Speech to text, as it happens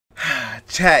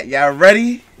Chat, y'all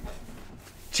ready?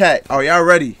 Chat, are y'all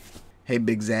ready? Hey,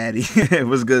 Big Zaddy.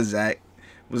 What's good, Zach?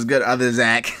 What's good, other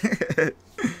Zach?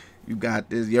 You got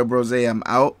this. Yo, Brose, I'm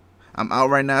out. I'm out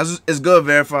right now. It's good,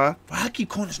 Verify. I keep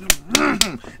calling this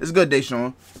number. It's good,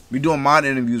 Deshaun. We doing mod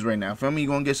interviews right now. Feel me? You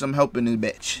gonna get some help in this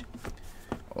bitch.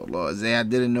 Oh, Lord, Zay, I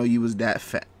didn't know you was that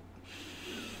fat.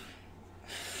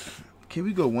 Can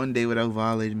we go one day without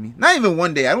violating me? Not even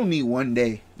one day. I don't need one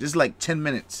day. Just like 10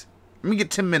 minutes. Let me get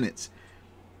 10 minutes.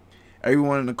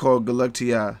 Everyone in the call, good luck to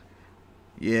y'all.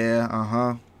 Yeah,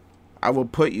 I will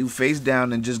put you face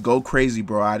down and just go crazy,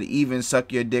 bro. I'd even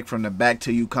suck your dick from the back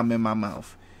till you come in my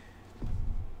mouth.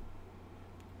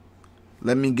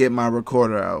 Let me get my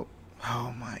recorder out.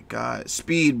 Oh, my God.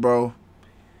 Speed, bro.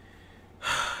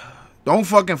 Don't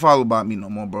fucking follow about me no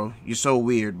more, bro. You're so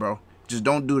weird, bro. Just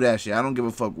don't do that shit. I don't give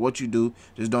a fuck what you do.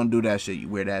 Just don't do that shit, you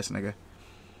weird ass nigga.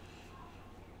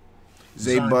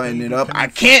 Zay button it up. I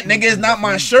can't, nigga. It's not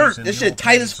my shirt. This shit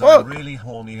tight as fuck. I'm really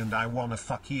horny and I wanna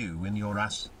fuck you in your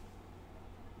ass.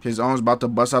 His arm's about to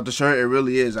bust out the shirt. It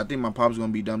really is. I think my pop's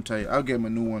gonna be dumb tight. I'll get him a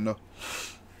new one though.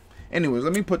 Anyways,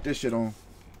 let me put this shit on.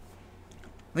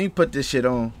 We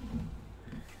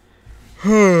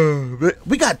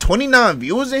got 29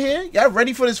 viewers in here. Y'all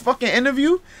ready for this fucking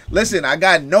interview? Listen, I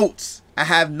got notes. I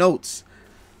have notes.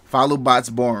 Follow bots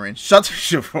boring. Shut the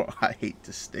shit, bro. I hate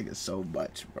this nigga so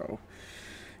much, bro.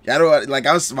 Y'all know, like,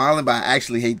 I was smiling, but I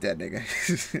actually hate that nigga.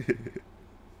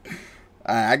 Alright,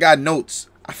 I got notes.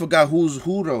 I forgot who's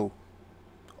who, though.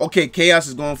 Okay, Chaos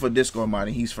is going for Discord mod,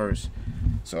 and he's first.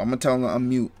 So I'm going to tell him to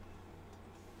unmute.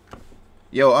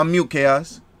 Yo, unmute,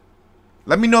 Chaos.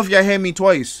 Let me know if y'all hear me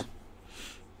twice.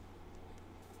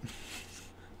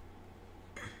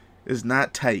 It's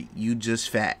not tight. You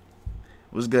just fat.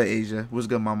 What's good, Asia? What's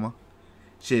good, mama?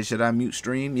 Shit, should I mute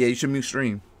stream? Yeah, you should mute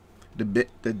stream. The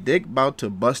dick about to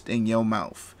bust in your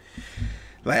mouth.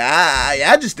 Like,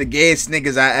 I just the gayest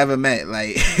niggas I ever met.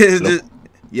 Like, it's just,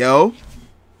 yo.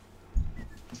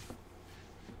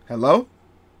 Hello?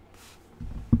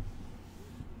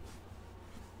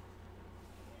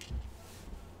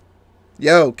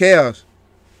 Yo, Chaos.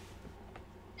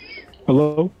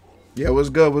 Hello? Yeah, what's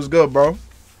good? What's good, bro?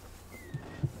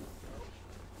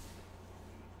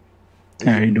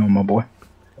 How you doing, my boy?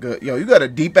 Good. Yo, you got a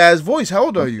deep ass voice. How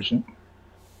old are you?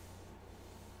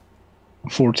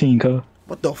 14, cuz.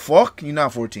 What the fuck? You're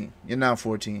not 14. You're not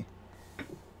 14.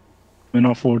 We're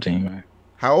not 14, man.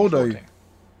 How old are you?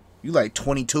 You like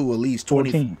 22 at least.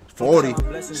 20, 14.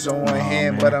 40. So on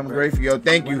hand, but I'm grateful. Yo,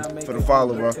 thank you for the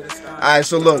follow, bro. Alright,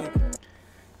 so look.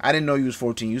 I didn't know you was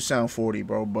 14. You sound 40,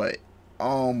 bro. But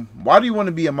why do you want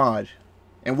to be a mod?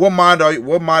 And what mod are you?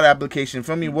 What mod application?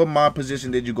 For me, what mod position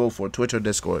did you go for? Twitch or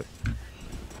Discord?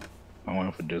 I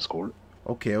went for Discord.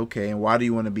 Okay. And why do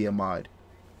you want to be a mod?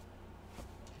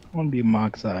 I want to be a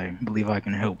mod because I believe I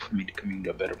can help make the community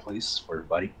a better place for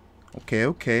everybody.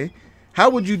 Okay. How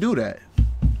would you do that?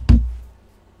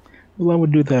 Well, I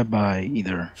would do that by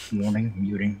either warning,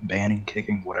 muting, banning,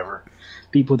 kicking, whatever.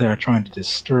 People that are trying to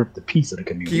disturb the peace of the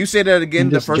community. Can you say that again,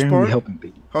 the first part? Helping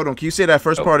people. Hold on, can you say that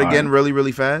first part again really,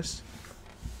 really fast?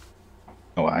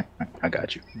 Oh, I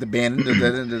got you. The banning,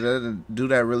 do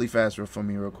that really fast for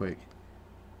me real quick.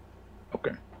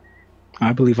 Okay.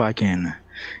 I believe I can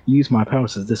use my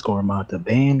powers as Discord mod to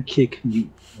ban, kick, mute,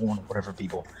 warn, whatever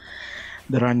people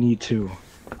that I need to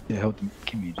help the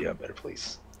community a better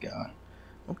place. God.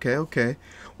 Okay.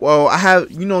 Well, I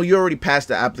have, you already passed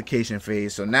the application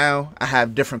phase, so now I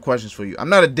have different questions for you. I'm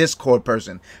not a Discord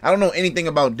person. I don't know anything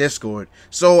about Discord.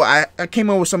 So I came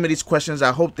up with some of these questions.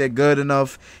 I hope they're good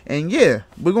enough. And yeah,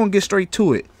 we're going to get straight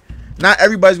to it. Not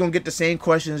everybody's going to get the same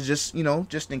questions, just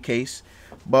in case.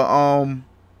 But,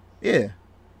 yeah.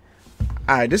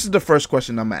 Alright, this is the first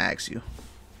question I'm going to ask you.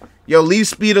 Yo, leave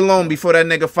Speed alone before that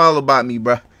nigga follow about me,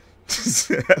 bro.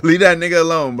 Leave that nigga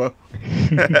alone, bro.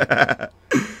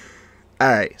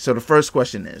 Alright, so the first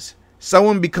question is,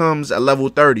 someone becomes a level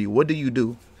 30, what do you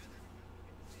do?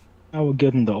 I will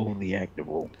give them the only active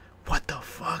role. What the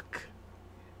fuck?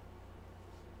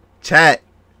 Chat,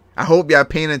 I hope y'all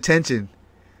paying attention.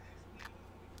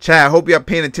 Chat, I hope y'all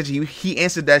paying attention. He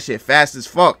answered that shit fast as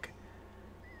fuck.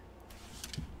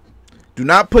 Do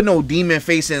not put no demon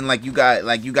face in like you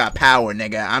got power,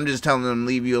 nigga. I'm just telling them to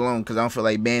leave you alone because I don't feel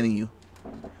like banning you.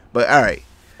 But all right,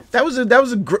 that was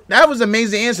an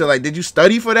amazing answer. Like, did you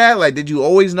study for that? Like, did you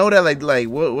always know that? Like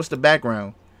what's the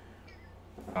background?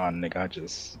 Nigga, I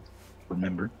just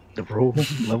remembered the role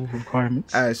level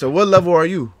requirements. All right, so what level are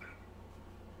you?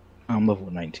 I'm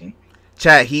level 19.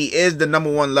 Chat, he is the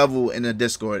 #1 level in the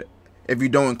Discord. If you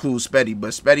don't include Spetty, but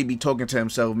Spetty be talking to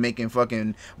himself, making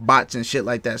fucking bots and shit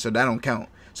like that, so that don't count.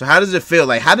 So how does it feel?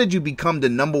 Like, how did you become the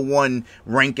 #1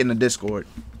 rank in the Discord?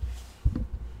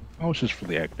 I was just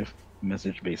really active.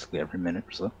 Message basically every minute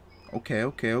or so.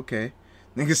 Okay.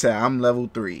 Nigga said I'm level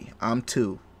 3. I'm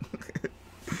 2.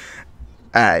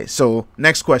 Alright, so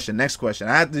next question. I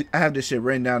have this shit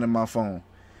written down in my phone.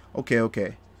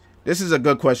 Okay. This is a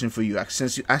good question for you. I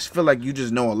feel like you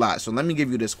just know a lot. So let me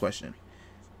give you this question.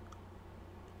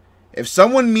 If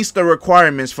someone meets the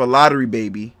requirements for Lottery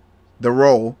Baby, the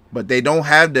role, but they don't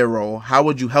have their role, how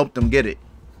would you help them get it?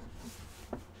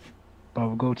 I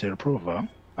would go to the profile.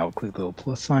 I would click the little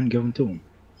plus sign, give them to them.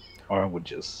 Or I would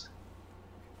just,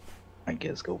 I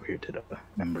guess, go over here to the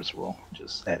members role.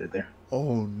 Just add it there.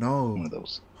 Oh no. One of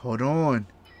those. Hold on.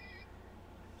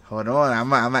 I'm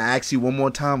gonna ask you one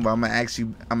more time, but I'm gonna ask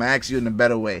you in a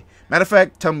better way. Matter of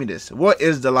fact, tell me this. What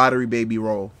is the Lottery Baby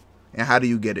role? And how do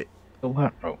you get it? A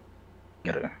lot, bro.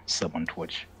 Gotta sub on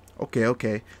Twitch.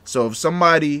 Okay. So if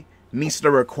somebody meets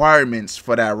the requirements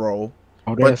for that role,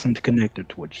 I would ask them to connect their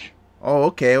Twitch. Oh,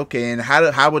 okay. And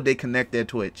how would they connect their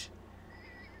Twitch?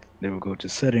 They would go to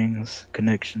settings,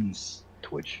 connections,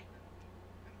 Twitch.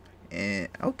 And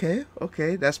okay.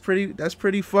 That's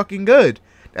pretty fucking good.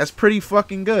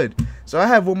 So I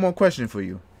have one more question for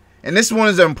you. And this one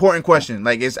is an important question.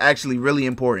 Like, it's actually really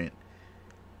important.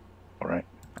 All right.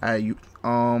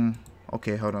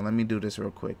 Okay, hold on. Let me do this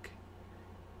real quick.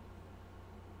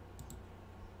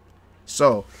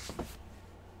 So,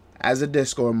 as a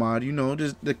Discord mod,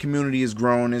 the community is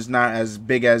growing. It's not as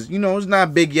big as, it's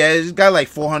not big yet. It's got like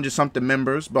 400 something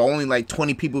members, but only like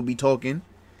 20 people be talking,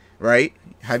 right?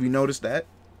 Have you noticed that?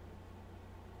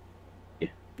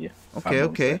 Yeah.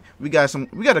 Okay. We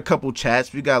got a couple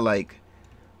chats. We got like,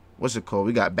 what's it called?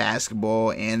 We got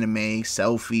basketball, anime,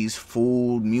 selfies,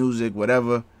 food, music,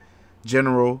 whatever,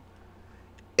 general.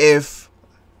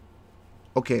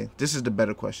 Okay, this is the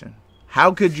better question.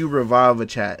 How could you revive a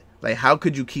chat? Like, how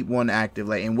could you keep one active?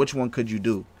 Like, and which one could you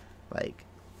do? Like,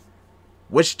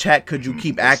 which chat could you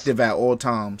keep active at all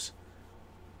times?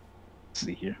 Let's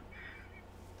see here.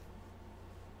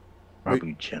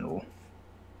 Probably general.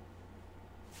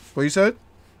 What you said?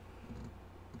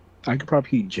 I could probably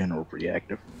keep general pretty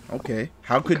active. Okay.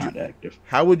 How could you? Active.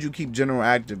 How would you keep general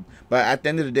active? But at the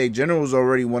end of the day, general is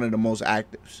already one of the most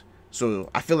actives. So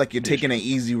I feel like you're taking an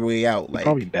easy way out. Like,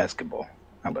 probably basketball.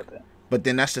 How about that? But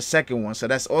then that's the second one, so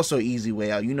that's also an easy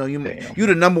way out. You're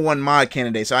the #1 mod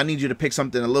candidate, so I need you to pick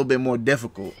something a little bit more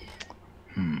difficult.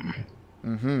 Let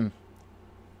me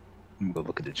go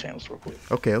look at the channels real quick.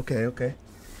 Okay.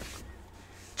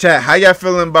 Chat, how y'all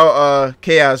feeling about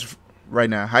Chaos right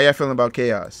now? How y'all feeling about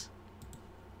Chaos?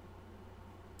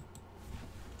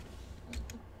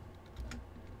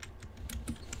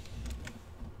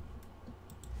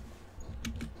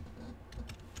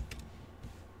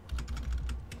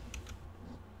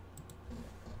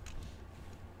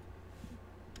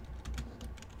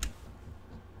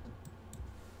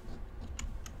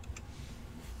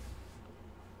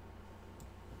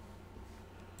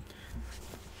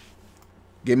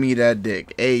 Give me that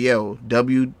dick. Hey, yo.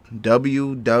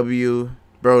 WWW.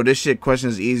 Bro, this shit question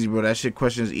is easy, bro. That shit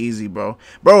question is easy, bro.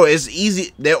 Bro, it's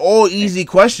easy. They're all easy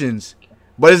questions.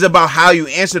 But it's about how you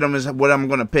answer them is what I'm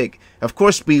going to pick. Of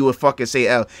course, Speed would fucking say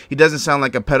L. He doesn't sound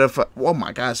like a pedophile. Oh,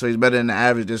 my God. So he's better than the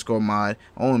average Discord mod.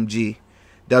 OMG.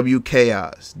 W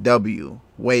Chaos. W.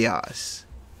 Wayos.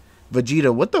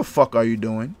 Vegeta, what the fuck are you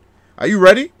doing? Are you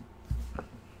ready?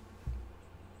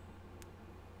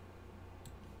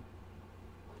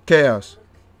 Chaos.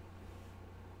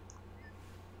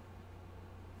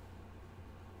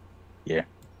 Yeah.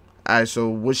 Alright, so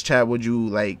which chat would you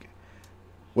like?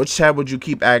 Which chat would you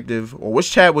keep active, or which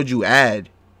chat would you add?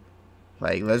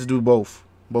 Like, let's do both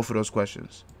of those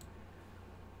questions.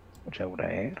 Which chat would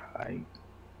I add?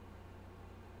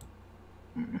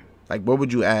 Like, what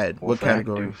would you add? What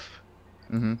category?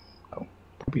 Oh,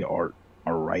 probably art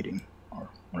or writing or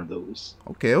one of those.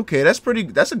 Okay.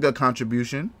 That's a good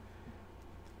contribution.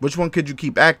 Which one could you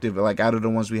keep active, like, out of the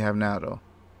ones we have now, though?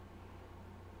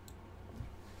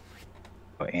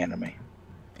 Anime.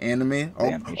 Anime?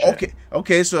 Anime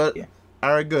okay, so, yeah.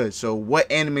 All right, good. So, what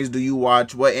animes do you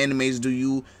watch? What animes do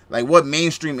you, like, what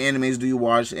mainstream animes do you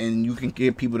watch? And you can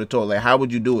get people to talk. Like, how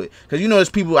would you do it? Because, there's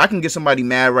people, I can get somebody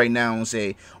mad right now and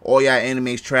say, oh, yeah,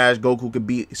 anime's trash. Goku could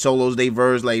beat Solos, they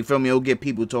verse. Like, feel me? It'll get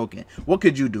people talking. What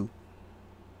could you do?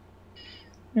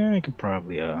 Yeah, I could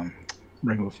probably,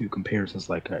 bring up a few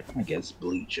comparisons, like I guess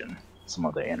Bleach and some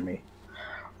other anime,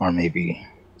 or maybe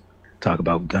talk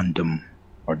about Gundam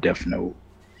or Death Note.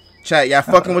 Chat, y'all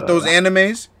fucking with those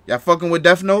animes? Y'all fucking with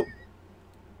Death Note?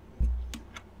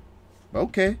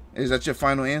 Okay, is that your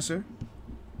final answer?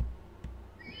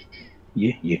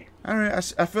 Yeah. All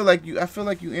right, I feel like you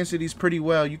answer these pretty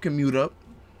well. You can mute up.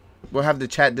 We'll have the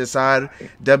chat decide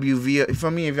WV for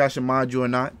me if y'all should mod you or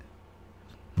not.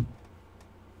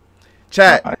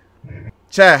 Chat,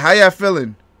 how y'all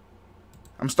feeling?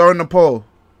 I'm starting the poll.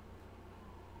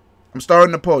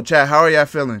 Chat, how are y'all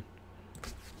feeling?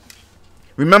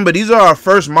 Remember, these are our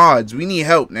first mods. We need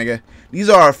help, nigga. These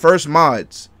are our first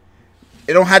mods.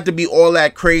 It don't have to be all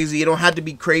that crazy. It don't have to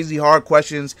be crazy hard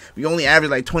questions. We only average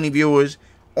like 20 viewers.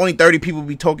 Only 30 people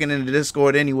be talking in the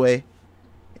Discord anyway.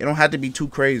 It don't have to be too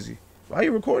crazy. Why are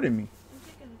you recording me?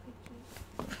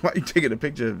 Why are you taking a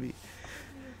picture of me?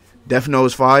 Death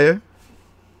Knows Fire.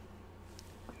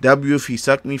 W if he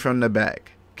sucked me from the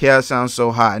back. Chaos sounds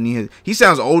so hot. And he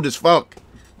sounds old as fuck.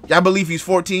 Y'all believe he's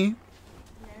 14?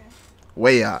 Yeah.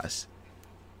 Way ass.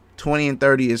 20 and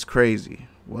 30 is crazy.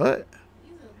 What?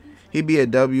 He'd be a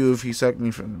W if he sucked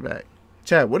me from the back.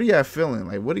 Chat, what are y'all feeling?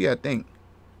 Like, what do y'all think?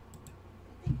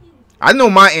 I know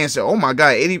my answer. Oh my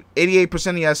god, 88%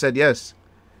 of y'all said yes.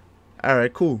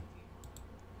 Alright, cool.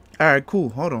 Alright, cool.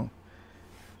 Hold on.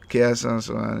 Chaos sounds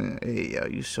so hot. Hey, yo,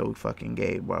 you so fucking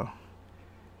gay, bro.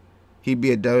 He'd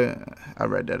be a W. I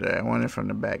read that. I want it from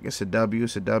the back. It's a W.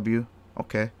 It's a W.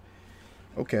 Okay.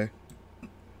 Okay.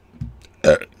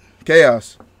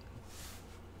 Chaos.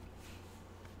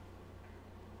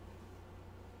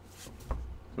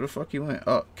 Where the fuck you went?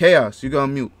 Oh, Chaos. You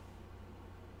gonna mute.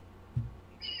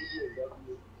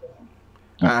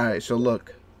 Alright, so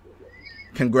look.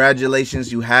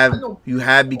 Congratulations. You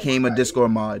have became a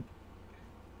Discord mod.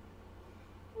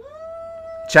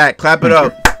 Chat, clap it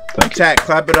up. Chat,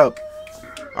 clap it up.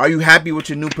 Are you happy with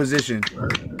your new position?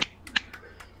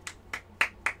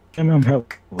 I'm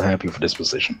happy for this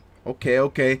position.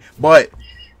 Okay. But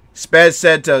Sped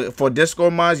said for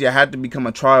Discord mods, you had to become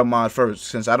a trial mod first.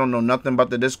 Since I don't know nothing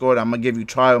about the Discord, I'm gonna give you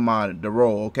trial mod the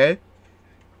role, okay?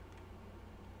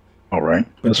 All right,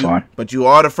 that's fine. But you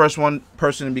are the first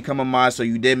person to become a mod, so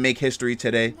you did make history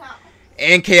today.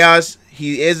 And Chaos,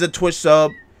 he is a Twitch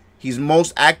sub. He's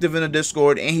most active in the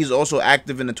Discord, and he's also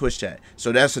active in the Twitch chat.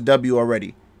 So that's a W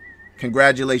already.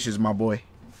 Congratulations, my boy.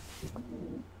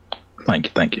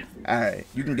 Thank you. All right,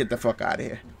 you can get the fuck out of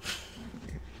here.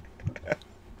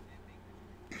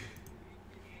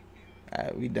 All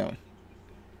right, we done.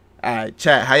 All right,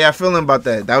 chat, how y'all feeling about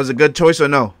that? That was a good choice or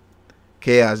no?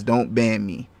 Chaos, don't ban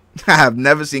me. I have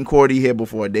never seen Cordy here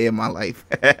before a day in my life.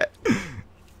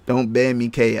 Don't ban me,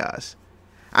 Chaos.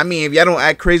 I mean, if y'all don't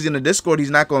act crazy in the Discord, he's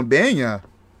not going to ban y'all.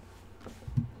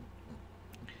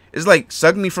 It's like,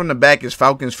 suck me from the back is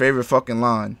Falcon's favorite fucking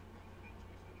line.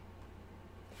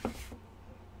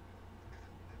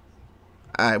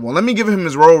 Alright, well, let me give him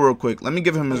his role real quick. Let me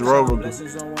give him his role real quick.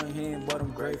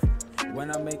 When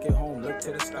I make it home, look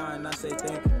to the sky and I say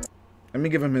thank you. Let me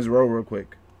give him his role real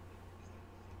quick.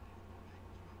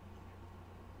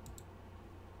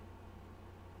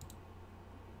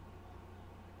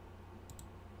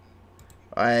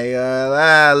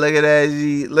 Alright, look at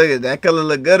that. Look at that color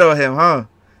look good on him, huh?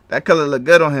 That color look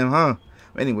good on him, huh?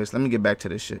 Anyways, let me get back to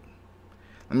this shit.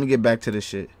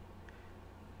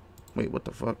 Wait, what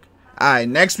the fuck? Alright,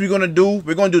 next we're gonna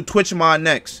do Twitch mod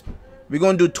next.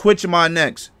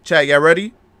 Chat, y'all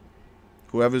ready?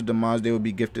 Whoever's the mods, they will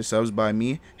be gifted subs by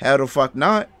me. Hell the fuck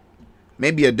not.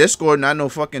 Maybe a Discord, not no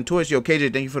fucking Twitch. Yo,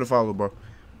 KJ, thank you for the follow, bro.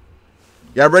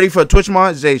 Y'all ready for a Twitch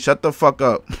mod? Zay, shut the fuck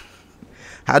up.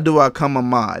 How do I come a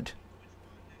mod?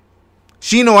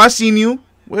 Shino, I seen you.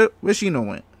 Where Shino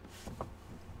went?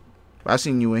 I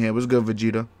seen you in here. What's good,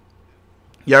 Vegeta?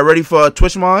 Y'all ready for a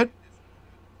Twitch mod?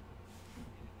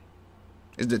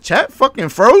 Is the chat fucking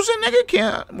frozen, nigga?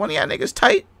 Can't one of y'all niggas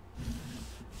tight?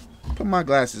 Put my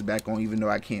glasses back on even though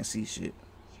I can't see shit.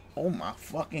 Oh my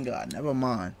fucking god. Never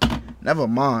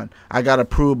mind. I got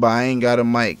approved, but I ain't got a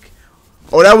mic.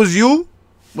 Oh, that was you?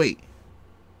 Wait.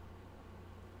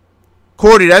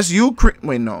 Cordy, that's you?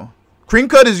 Wait, no. Cream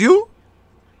Cut is you?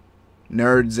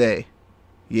 Nerd Zay.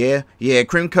 Yeah,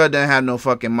 Cream Cut doesn't have no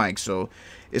fucking mic, so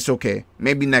it's okay.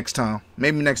 Maybe next time.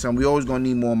 We always gonna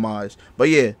need more mods. But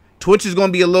yeah, Twitch is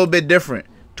gonna be a little bit different.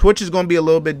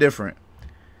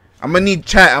 I'm gonna need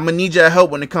chat. I'm gonna need your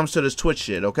help when it comes to this Twitch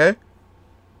shit, okay?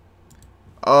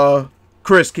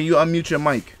 Chris, can you unmute your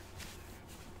mic?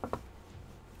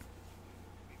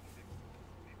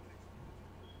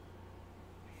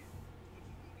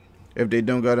 If they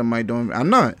don't got a mic, don't. I'm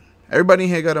not. Everybody in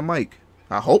here got a mic.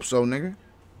 I hope so, nigga.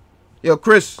 Yo,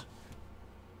 Chris.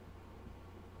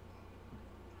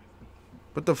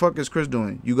 What the fuck is Chris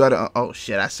doing? You gotta. Oh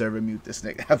shit! I server mute this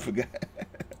nigga. I forgot.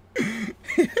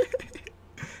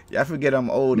 Yeah, I forget I'm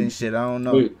old and shit. I don't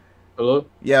know. Wait, hello?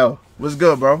 Yo, what's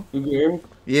good, bro? You can hear me?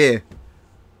 Yeah.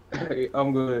 I'm good.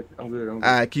 I'm good. I'm good.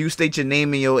 Alright, can you state your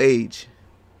name and your age?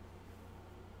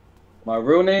 My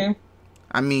real name?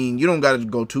 I mean, you don't gotta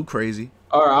go too crazy.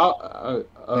 All right.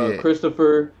 Yeah.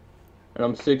 Christopher, and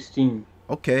I'm 16.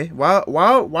 Okay.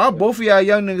 Why both of y'all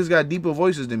young niggas got deeper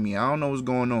voices than me? I don't know what's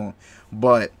going on.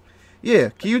 But yeah,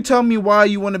 can you tell me why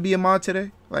you want to be a mod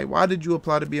today? Like, why did you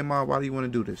apply to be a mod? Why do you want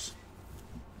to do this?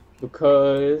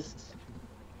 Because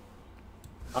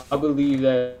I believe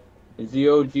that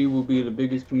ZOG will be the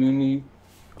biggest community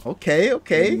Okay.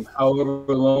 in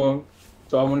however long.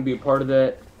 So I want to be a part of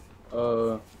that.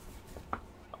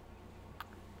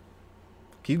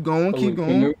 Keep going.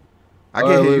 Can I All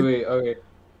can right, hear you. wait. Okay.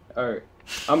 All right.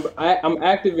 I'm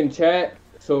active in chat,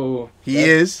 so He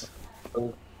is.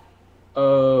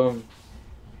 I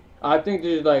think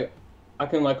there's like I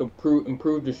can like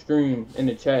improve the stream in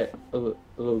the chat a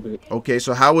little bit. Okay,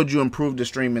 so how would you improve the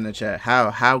stream in the chat?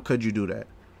 How could you do that?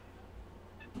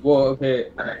 Well, okay.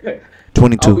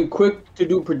 22. I'll be quick to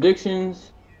do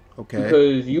predictions Okay.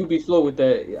 because you be slow with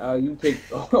that. You take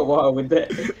a while with that.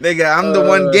 Nigga, I'm the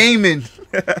one gaming.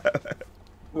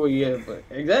 Well, yeah, but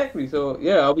exactly. So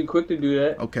yeah, I'll be quick to do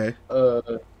that. Okay. Uh,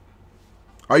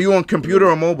 Are you on computer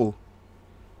or mobile?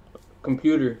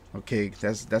 computer. Okay,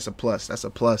 that's a plus. That's a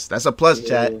plus. That's a plus, Yeah.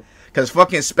 chat. Cause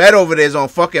fucking Sped over there is on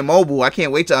fucking mobile. I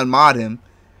can't wait to unmod him.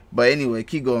 But anyway,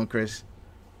 keep going, Chris.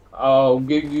 I'll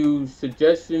give you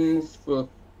suggestions for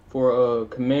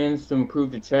commands to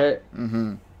improve the chat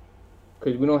Mm-hmm.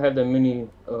 because we don't have that many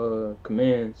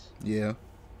commands. Yeah.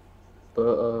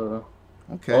 But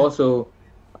Okay. also,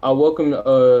 I welcome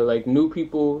like new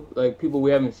people, like people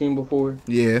we haven't seen before,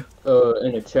 Yeah.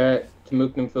 in the chat to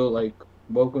make them feel like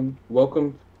welcome.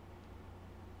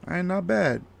 I ain't not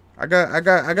bad. I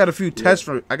got a few tests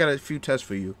for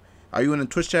you. Are you in the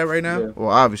Twitch chat right now? Yeah. Well,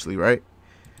 obviously, right?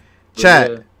 But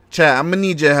Chat. yeah, Chat, I'm gonna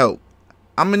need your help.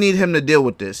 I'm gonna need him to deal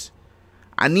with this.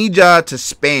 I need y'all to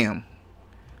spam.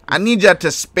 I need y'all to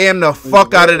spam the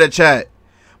fuck out of the chat.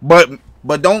 But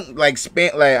don't like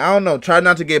spam, like, I don't know, try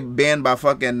not to get banned by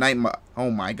fucking Nightbot.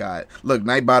 Oh my god. Look,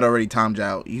 Nightbot already timed you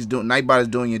out. Nightbot is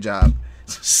doing your job.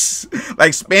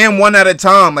 Like, spam one at a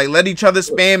time. Like, let each other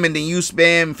spam and then you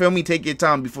spam. Feel me? Take your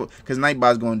time before, cause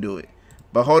Nightbot's gonna do it.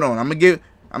 But hold on, I'm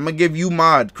gonna give you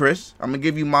mod, Chris. I'm gonna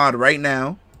give you mod right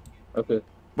now. okay.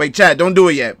 Wait, chat, don't do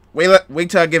it yet. Wait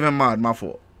till I give him mod. My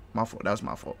fault. That was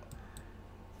my fault.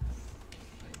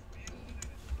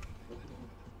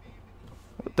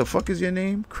 What the fuck is your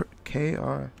name?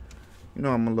 KR. You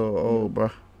know I'm a little old,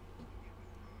 bro.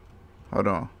 Hold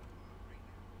on.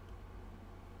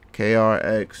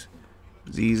 KRX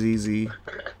ZZZ.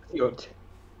 Yo,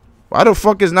 Why the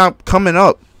fuck is not coming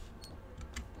up?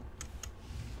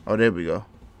 Oh, there we go.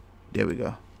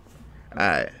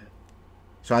 Alright.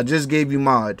 So I just gave you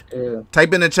mod. yeah.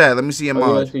 Type in the chat. Let me see your Oh, yeah, I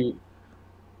mod. see.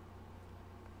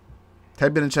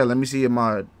 Type in the chat. Let me see your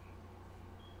mod.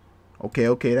 Okay.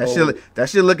 That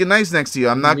shit looking nice next to you.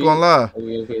 I'm not gonna lie.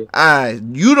 Okay. Alright,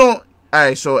 you don't.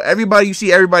 Alright, so you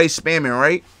see everybody spamming,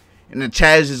 right? And the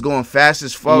chat is just going fast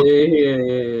as fuck.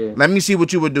 Yeah. Let me see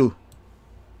what you would do.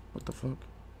 What the fuck?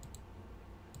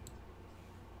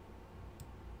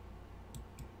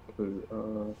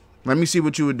 Let me see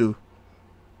what you would do.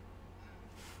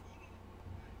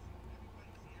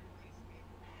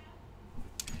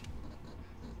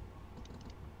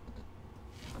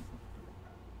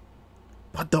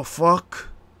 What the fuck?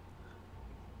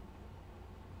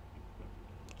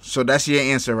 So that's your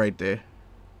answer right there.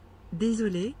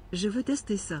 Désolé, je veux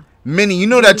tester ça. Minnie, you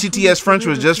know that TTS French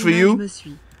was just for Je you? me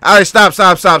suis. Alright, stop.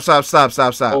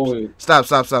 Oh, wait. Stop.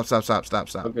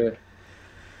 Okay.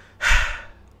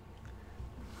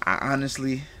 I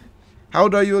honestly, how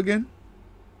old are you again?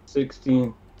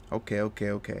 16. Okay.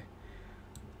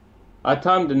 I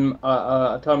timed him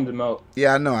out.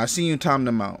 Yeah, I know. I seen you time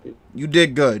them out. You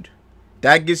did good.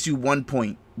 That gets you 1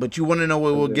 point. But you want to know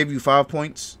what will Okay. give you 5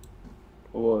 points?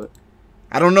 What?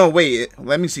 I don't know. Wait,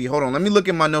 let me see. Hold on. Let me look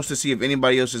at my notes to see if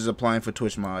anybody else is applying for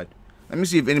Twitch mod. Oh,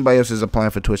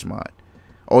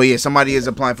 yeah, somebody is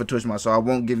applying for Twitch mod, so I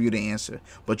won't give you the answer.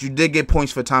 But you did get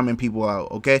points for timing people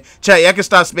out, okay? Chat, y'all can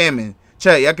stop spamming.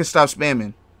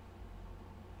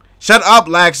 Shut up,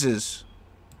 Laxes.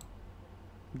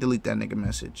 Delete that nigga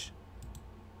message.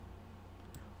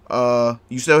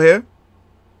 You still here?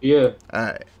 Yeah.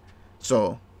 Alright.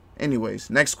 So, anyways,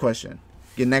 next question.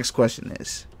 Your next question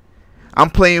is, I'm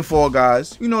playing Fall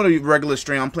Guys. You know the regular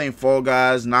stream. I'm playing Fall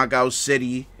Guys, Knockout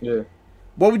City. Yeah.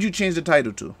 What would you change the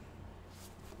title to?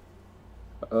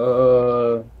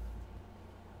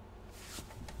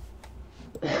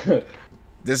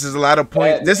 This is a lot of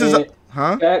points. This is a...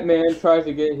 Huh? Batman tries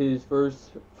to get his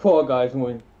first Fall Guys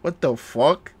win. What the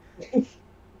fuck?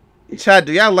 Chat,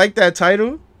 do y'all like that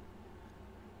title?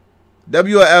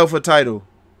 W or L for title?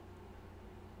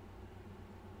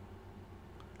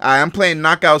 Alright, I'm playing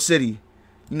Knockout City.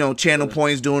 You know, channel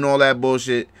points, doing all that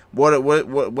bullshit. What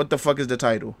the fuck is the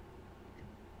title?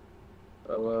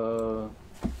 L.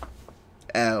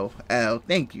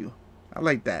 Thank you. I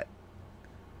like that.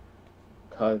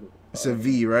 Title. It's a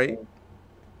V, right?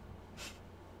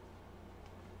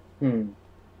 Come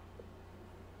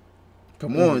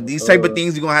on, these type of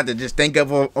things you're gonna have to just think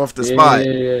of off the spot.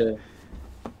 Yeah.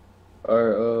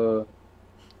 Or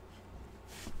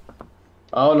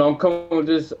I don't know. I'm coming with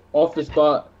this off the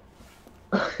spot,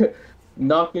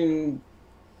 knocking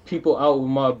people out with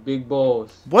my big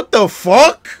balls. What the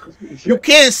fuck? You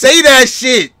can't say that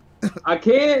shit. I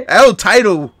can't. L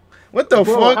title. What the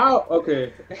fuck? How?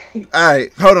 Okay. All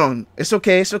right, hold on. It's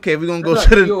okay. We're gonna go to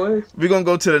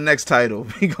the next title.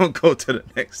 We're gonna go to the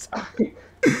next title.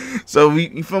 So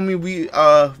you feel me? We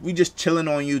just chilling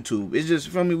on YouTube. It's just,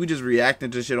 feel me? We just reacting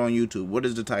to shit on YouTube. What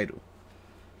is the title?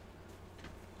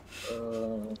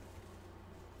 I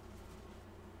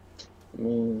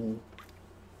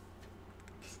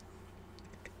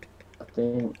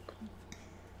think.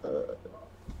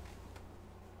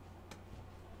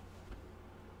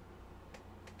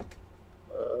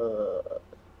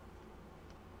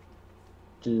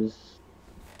 Just.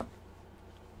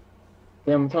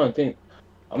 Yeah, I'm trying to think.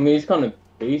 I mean, it's kind of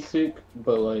basic,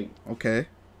 but like. Okay,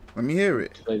 let me hear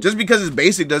it. Like, just because it's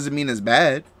basic doesn't mean it's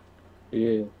bad.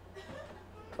 Yeah.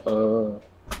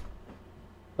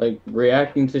 Like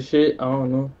reacting to shit. I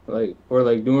don't know. Like, or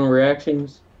like doing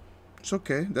reactions. It's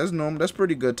okay. That's normal. That's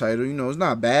pretty good title. You know, it's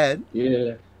not bad.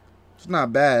 Yeah. It's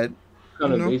not bad.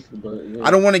 Kind of basic, but yeah.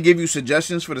 I don't want to give you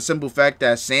suggestions for the simple fact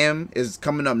that Sam is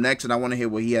coming up next, and I want to hear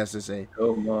what he has to say.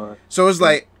 Oh my! So it's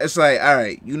like, all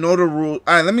right, you know the rule.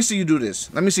 All right, let me see you do this.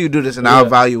 And I'll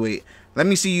evaluate. Let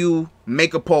me see you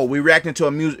make a poll. We reacting to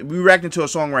a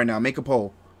song right now. Make a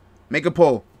poll.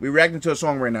 We reacting to a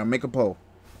song right now. Make a poll.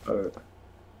 Alright.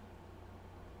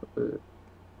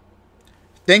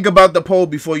 Think about the poll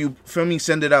before you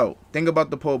send it out. Think about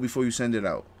the poll before you send it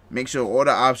out. Make sure all the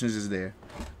options is there.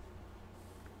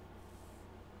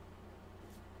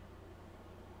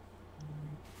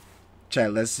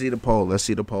 Chat, let's see the poll.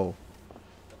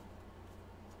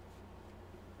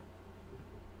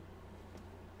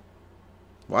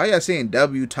 Why y'all saying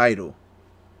W title?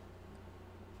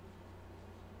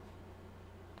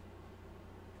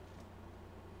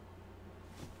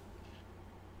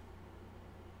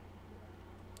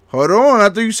 Hold on, I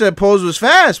thought you said polls was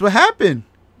fast. What happened?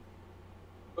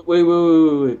 Wait.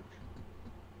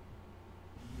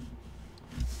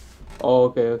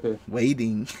 Oh, okay.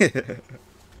 Waiting.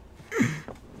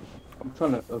 I'm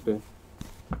trying to. Okay.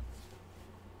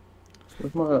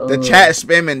 What's my, the chat is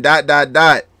spamming ...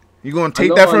 You gonna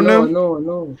take that from them? I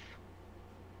know.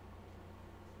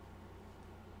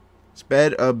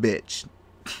 Sped a bitch.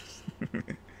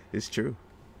 It's true.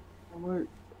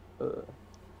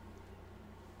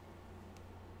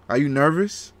 Are you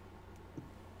nervous?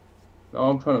 No,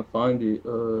 I'm trying to find it.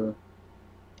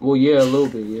 Well, yeah, a little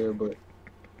bit, yeah, but.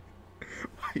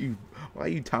 Why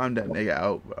you time that nigga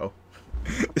out, bro?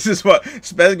 This is what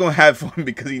Sped's gonna have fun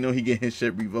because he know he getting his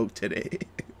shit revoked today.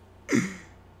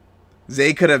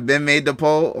 Zay could have been made the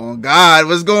poll. Oh God,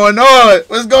 what's going on?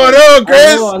 What's going on,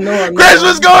 Chris? I know. Chris,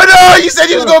 what's going on? You said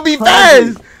you was gonna be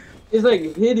fast. It's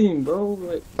like hidden,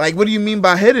 bro. Like, what do you mean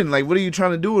by hidden? Like, what are you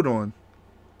trying to do it on?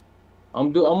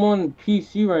 I'm on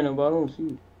PC right now, but I don't see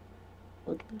it.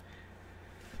 What?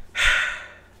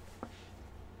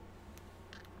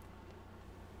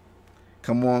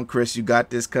 Come on, Chris, you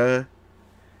got this, cuz.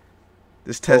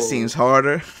 This test seems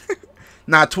harder.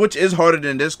 Nah, Twitch is harder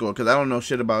than Discord because I don't know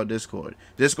shit about Discord.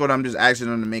 Discord, I'm just asking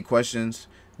them to make questions.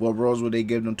 What roles would they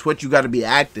give them? Twitch, you got to be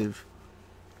active.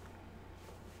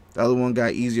 The other one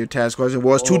got easier task question.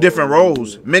 Well, it's two different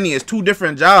roles. Mini, it's two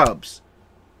different jobs.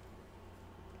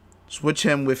 Switch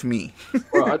him with me.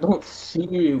 Bro, I don't see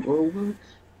it, bro.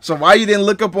 So why you didn't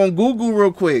look up on Google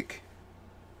real quick?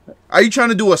 Are you trying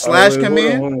to do a slash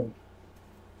command? Hold on.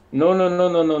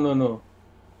 No.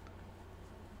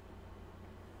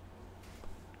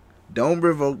 Don't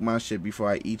revoke my shit before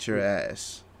I eat your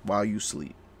ass while you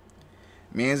sleep.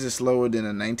 Mans is slower than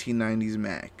a 1990s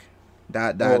Mac. ...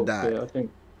 Yeah, I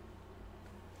think.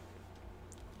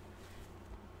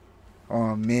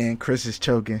 Oh man, Chris is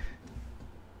choking.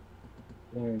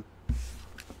 Man.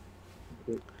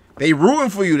 They rooting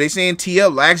for you. They saying T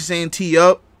up. Lax saying T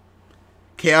up.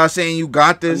 Chaos saying you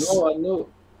got this. I know.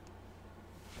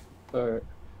 Alright.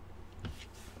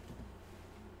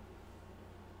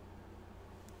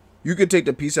 You could take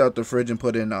the piece out the fridge and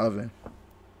put it in the oven.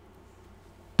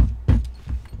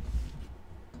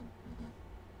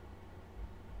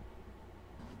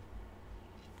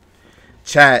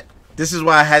 Chat. This is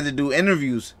why I had to do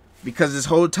interviews, because this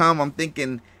whole time I'm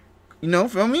thinking, you know,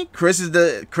 feel me? Chris is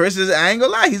I ain't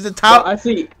gonna lie, he's the top. Bro, I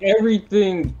see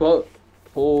everything but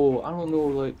poll. I don't know,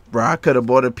 like. Bro, I could have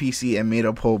bought a PC and made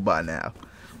a poll by now.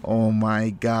 Oh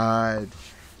my god.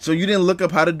 So you didn't look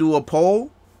up how to do a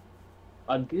poll?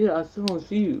 I did. I still don't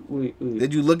see you. Wait.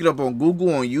 Did you look it up on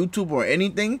Google, on YouTube, or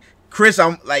anything? Chris,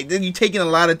 I'm like, then you taking a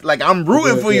lot of, like, I'm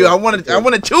rooting for you. I want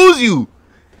to choose you.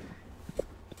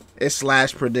 It's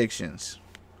slash predictions.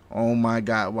 Oh my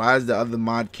god. Why is the other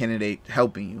mod candidate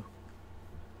helping you?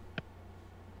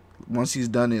 Once he's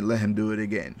done it, let him do it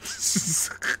again.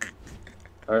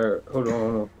 Alright, hold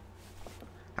on.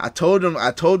 I told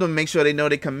them make sure they know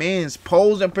their commands,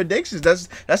 polls, and predictions.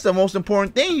 That's the most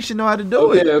important thing. You should know how to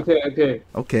do it.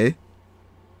 Okay.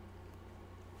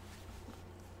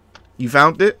 You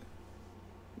found it?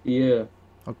 Yeah.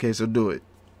 Okay, so do it.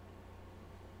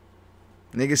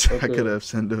 Niggas, I Okay. could have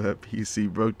sent her a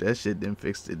PC, broke that shit, then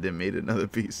fixed it, then made another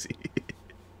PC.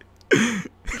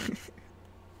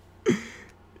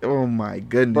 Oh my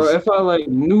goodness. Bro, if I like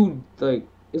knew, like,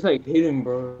 it's like hidden,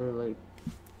 bro. Like,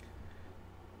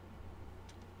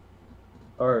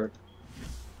 alright.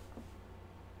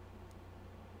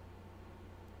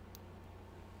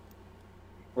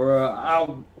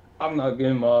 Bro, I'm not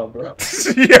getting mobbed, bro.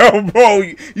 Yo, bro,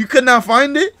 you could not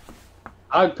find it?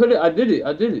 I did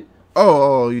it.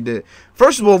 Oh, you did.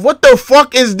 First of all, what the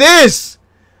fuck is this?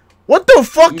 What the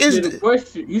fuck You is said this? the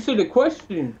question. You said the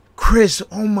question. Chris,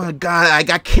 oh my god,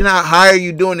 I cannot hire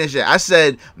you doing this shit. I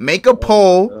said, make a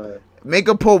poll. Make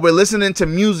a poll. We're listening to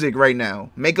music right now.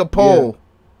 Make a poll.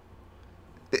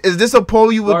 Is this a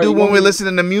poll you would Alright, do you when want we're me-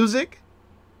 listening to music?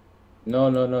 No.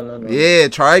 Yeah,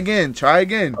 try again.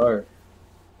 Alright.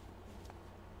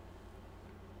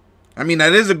 I mean,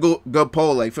 that is a good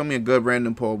poll. Like, feel me, a good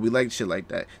random poll. We like shit like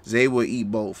that. Zay will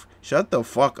eat both. Shut the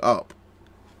fuck up.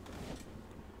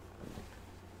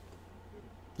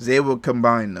 Zay will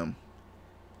combine them.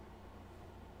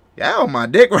 Yeah, on my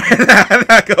dick right now. I'm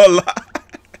not gonna lie.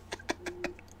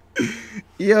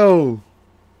 Yo.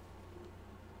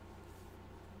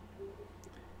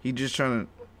 He just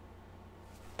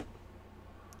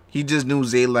knew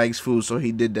Zay likes food, so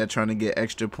he did that trying to get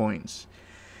extra points.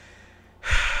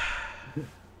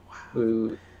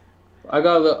 Wait. I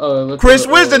gotta Chris,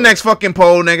 where's the next fucking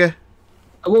poll, nigga?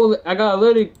 Well, I gotta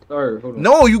let it. Alright, hold on.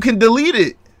 No, you can delete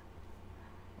it.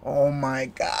 Oh my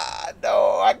god,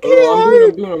 no, I can't. Oh,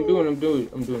 I'm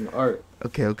doing it. Alright.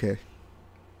 Okay.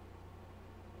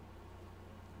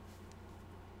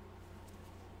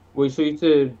 Wait, so you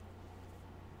said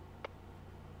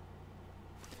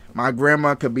My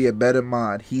grandma could be a better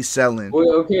mod. He's selling. wait,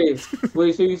 okay.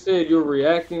 Wait, so you said you're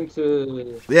reacting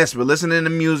to Yes, we're listening to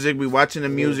music. We're watching the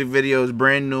music videos,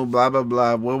 brand new, blah, blah,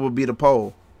 blah. What would be the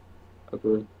poll?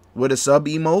 okay. With the sub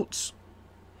emotes?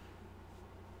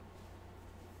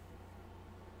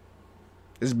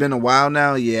 It's been a while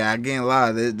now. Yeah, I can't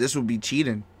lie. This would be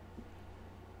cheating.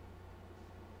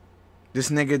 This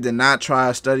nigga did not try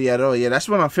to study at all. Yeah, that's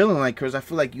what I'm feeling like, Chris. I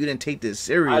feel like you didn't take this I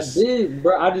serious. did,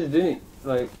 bro. I just didn't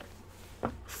like.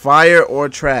 Fire or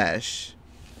trash?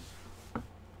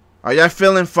 Are y'all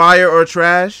feeling fire or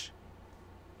trash?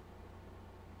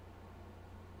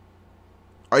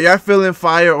 Are y'all feeling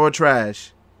fire or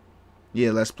trash? Yeah,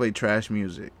 let's play trash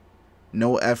music.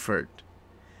 No effort.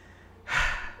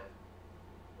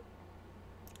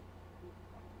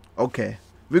 Okay.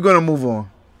 We're gonna move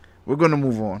on.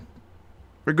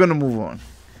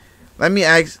 Let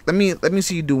me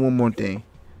see you do one more thing.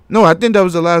 No, I think that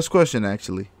was the last question,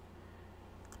 actually.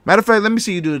 Matter of fact, let me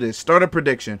see you do this. Start a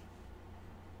prediction.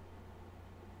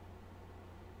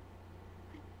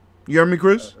 You heard me,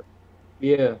 Chris?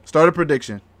 Yeah. Start a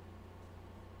prediction.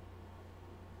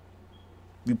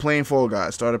 We playing Fall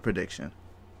Guys. Start a prediction.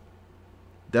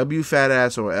 W fat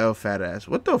ass or L fat ass?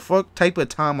 What the fuck type of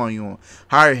time are you on?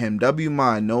 Hire him. W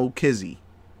mine. No kizzy.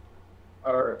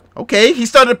 Alright. Okay, he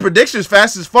started predictions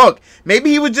fast as fuck.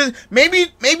 Maybe he was just maybe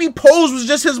polls was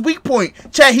just his weak point.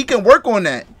 Chat, he can work on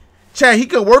that. Chat, he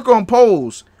can work on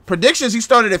polls. Predictions, he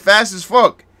started it fast as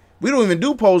fuck. We don't even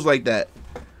do polls like that.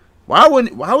 Why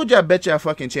would y'all bet y'all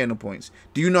fucking channel points?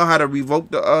 Do you know how to revoke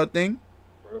the thing?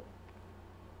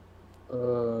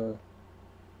 Do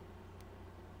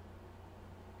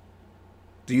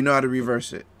you know how to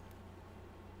reverse it?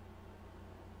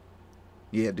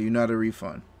 Yeah, do you know how to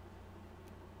refund?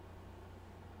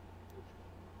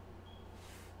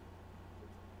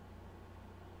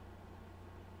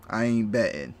 I ain't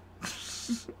betting.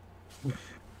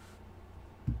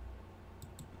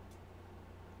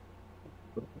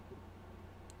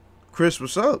 Chris,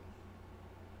 what's up?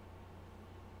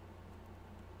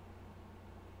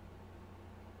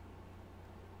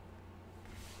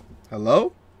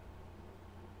 Hello?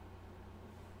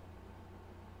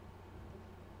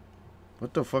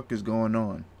 What the fuck is going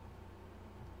on?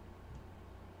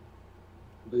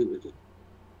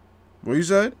 What you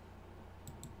said?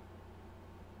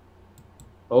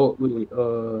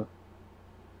 Oh,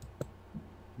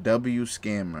 W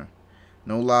scammer.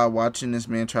 No lie, watching this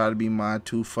man try to be mod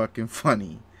too fucking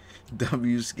funny.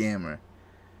 W scammer.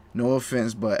 No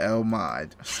offense, but L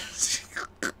mod.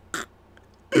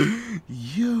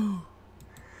 Yo.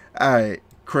 Alright,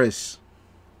 Chris.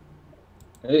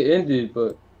 it ended,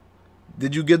 but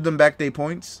Did you give them back their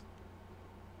points?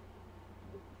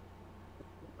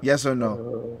 Yes or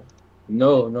no?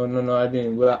 no, I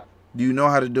didn't. Well, Do you know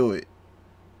how to do it?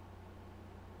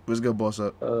 What's good, boss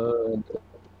up? I'm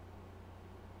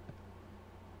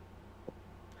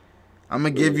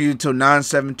gonna give you till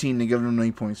 9:17 to give them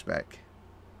 9 points back.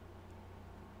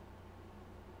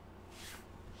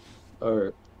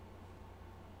 alright.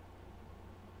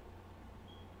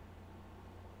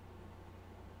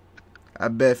 I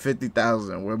bet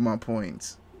 50,000. Where my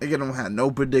points? Nigga don't have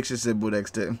no prediction symbol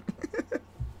next to him.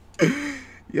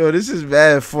 Yo, this is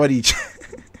bad funny.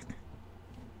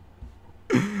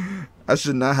 I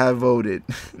should not have voted.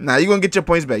 Nah, you gonna get your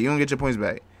points back. You gonna get your points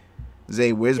back.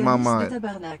 Zay, where's my Canis mind? de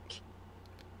tabarnak.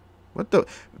 What the?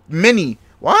 Minnie,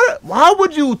 why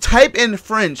would you type in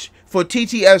French for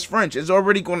TTS French? It's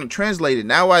already going to translate it.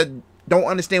 Now I don't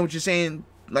understand what you're saying.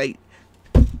 Like,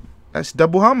 that's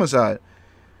double homicide.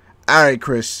 All right,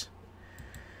 Chris.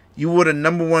 You were the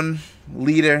 #1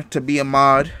 leader to be a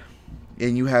mod,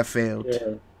 and you have failed.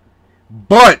 Yeah.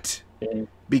 But Yeah.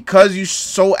 because you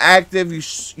so active, you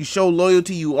show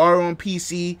loyalty. You are on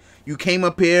PC. You came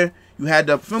up here. You had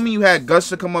the feel me. You had guts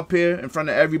to come up here in front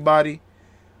of everybody.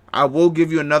 I will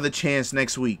give you another chance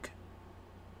next week.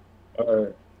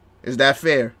 Alright. Is that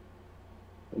fair?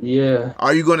 Yeah.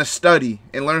 Are you gonna study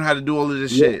and learn how to do all of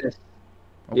this shit? Yes.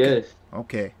 Okay. Yes.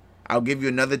 Okay. I'll give you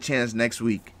another chance next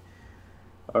week.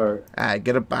 Alright. Alright,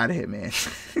 get up out of here, man.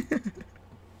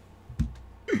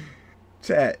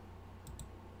 Chat,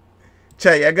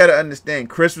 I gotta understand.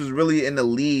 Chris was really in the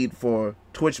lead for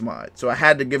Twitch mod, so I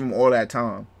had to give him all that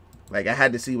time. Like I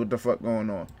had to see what the fuck going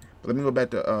on. But let me go back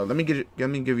to let me give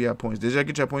you your points. Did y'all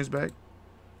get your points back?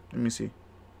 Let me see.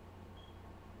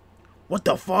 What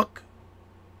the fuck?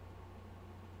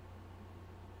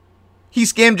 He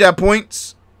scammed your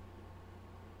points.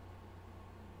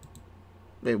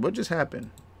 Wait, what just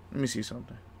happened? Let me see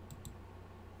something.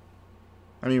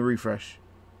 Let me refresh.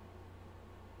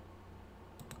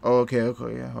 Oh, okay,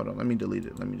 yeah, hold on. Let me delete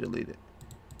it.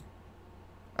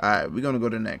 Alright, we're gonna go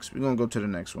to next. We're gonna go to the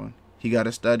next one. He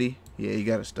gotta study? Yeah, he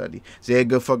gotta study. Say a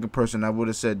good fucking person. I would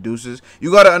have said deuces.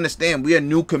 You gotta understand, we are a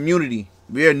new community.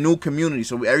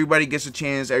 So everybody gets a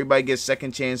chance. Everybody gets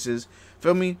second chances.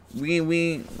 Feel me? We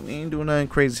ain't doing nothing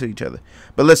crazy to each other.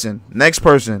 But listen, next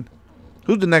person.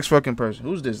 Who's the next fucking person?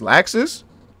 Who's this? Laxus?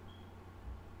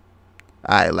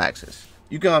 Alright, Laxus.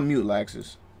 You can unmute,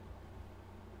 Laxus.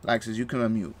 Laxus, you can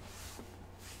unmute.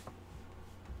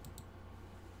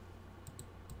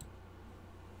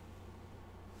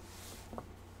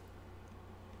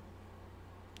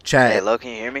 Chat. Hey, Lo,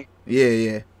 can you hear me?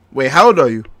 Yeah. Wait, how old are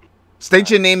you? State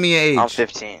your name and your age. I'm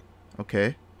 15.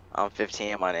 Okay. I'm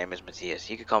 15 and my name is Matthias.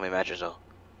 You can call me Mattress, though.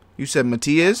 You said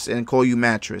Matthias and call you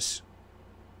Mattress.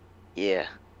 Yeah.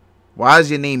 Why is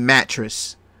your name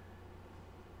Mattress?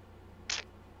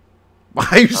 Why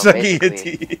are you sucking your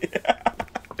basically- teeth?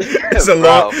 It's a Bro,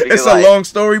 long. because, It's a like, long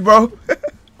story, bro.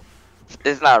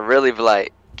 It's not really, but,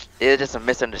 like, it was just a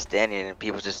misunderstanding and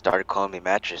people just started calling me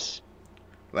Mattress.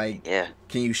 Like, Yeah.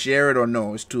 can you share it or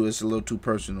no? It's a little too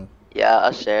personal. Yeah,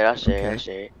 I'll share it.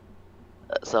 Okay.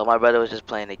 So my brother was just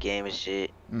playing the game and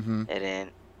shit. Mm-hmm. And then,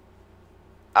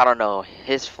 I don't know,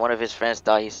 one of his friends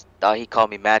thought he called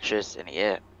me Mattress. And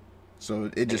yeah, So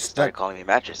it they just started stuck. calling me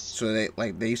Mattress. So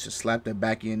they used to slap the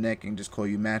back of your neck and just call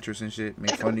you Mattress and shit,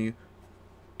 make fun of you.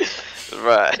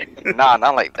 Right. Nah,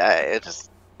 not like that. It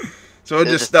just So it was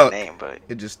just the stuck. name, but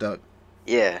It just stuck.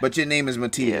 yeah. But your name is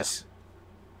Matthias.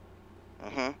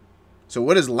 Mhm. So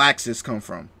where does Laxus come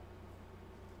from?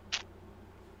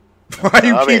 Why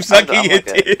you I keep mean, sucking I'm your like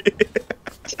a- dick?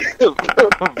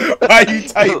 Why you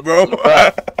tight, bro?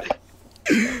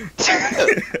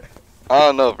 I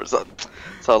don't know, bro.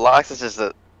 So Lox is just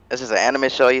an anime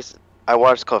show I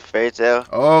watched called Fairy Tail.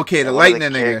 Okay, the And one of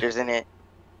lightning nigga. characters in it.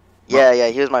 Yeah,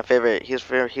 he was my favorite. He was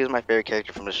my favorite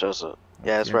character from the show. So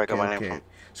yeah, that's where I got my name from.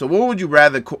 So what would you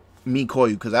rather me call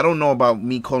you? Because I don't know about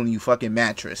me calling you fucking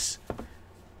Mattress.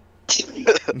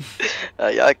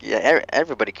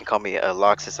 Everybody can call me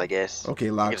Loxus, I guess. Okay,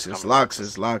 You can just call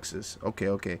Loxus. me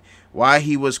Okay. Why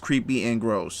he was creepy and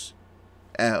gross?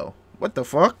 L. What the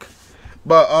fuck?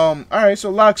 But all right.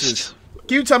 So Loxus,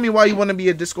 can you tell me why you want to be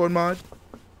a Discord mod?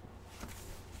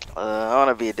 I want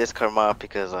to be a Discord mod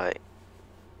because like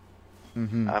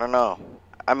I don't know.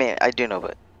 I mean, I do know,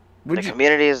 but the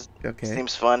community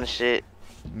seems fun and shit,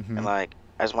 and like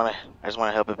I just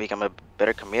wanna help it become a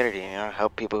better community. You know,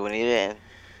 help people who need it, and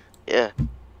yeah.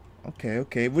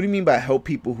 Okay. What do you mean by help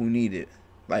people who need it?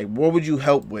 Like, what would you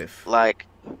help with? Like,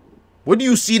 what do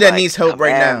you see that needs help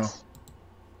right now?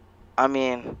 I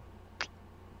mean,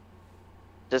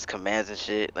 just commands and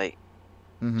shit. Like,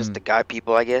 just to guide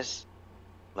people, I guess.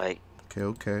 Like.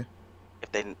 Okay.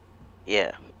 If they,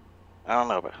 yeah. I don't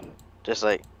know, bro. Just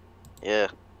like, yeah.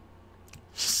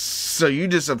 So you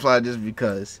just applied just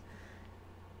because?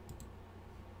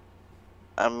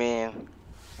 I mean,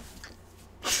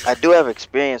 I do have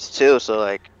experience too, so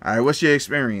like. All right, what's your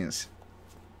experience?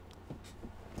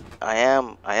 I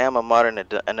am a mod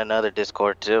in another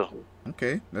Discord too.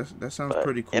 Okay, that sounds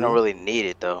pretty cool. You don't really need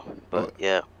it though, but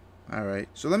yeah. All right,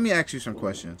 so let me ask you some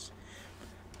questions.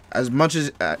 As much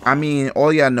as I mean,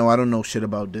 all y'all know I don't know shit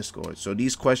about Discord. So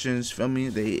these questions, feel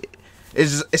me?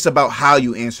 It's about how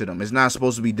you answer them. It's not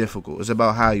supposed to be difficult. It's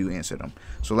about how you answer them.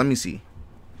 So let me see.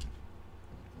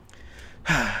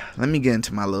 Let me get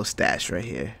into my little stash right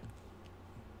here.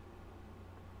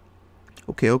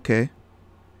 Okay.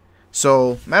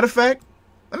 So, matter of fact,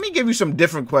 let me give you some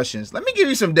different questions.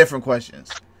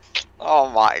 Oh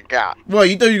my god. Well,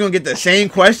 you thought you were going to get the same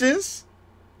questions?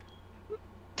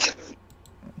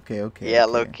 Okay. Yeah,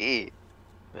 low key.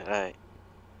 Alright.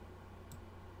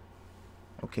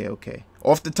 Okay.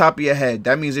 Off the top of your head,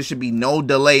 that means there should be no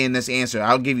delay in this answer.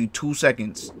 I'll give you 2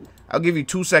 seconds. I'll give you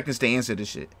 2 seconds to answer this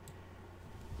shit.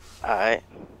 Alright.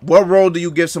 What role do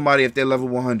you give somebody if they're level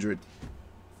 100?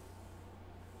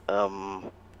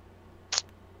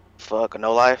 Fuck,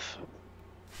 no life.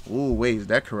 Ooh, wait, is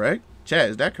that correct? Chat,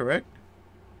 is that correct?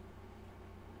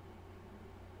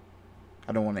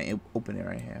 I don't want to open it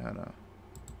right here. Hold on.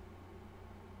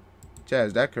 Chat,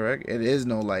 is that correct? It is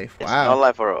no life. Wow. It's no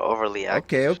life or overly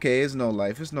active. Okay, it's no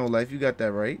life. It's no life. You got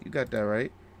that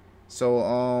right.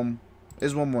 So,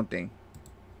 there's one more thing.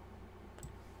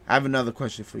 I have another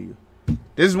question for you.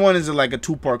 This one is like a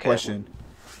 2-part question.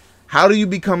 How do you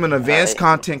become an advanced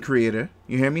content creator?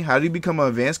 You hear me? How do you become an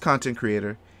advanced content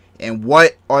creator? And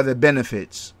what are the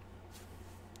benefits?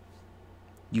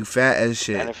 You fat as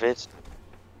shit. Benefits?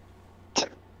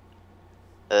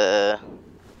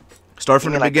 Start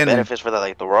from the beginning. Benefits for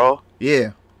the role?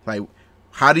 Yeah. Like,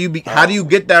 how do you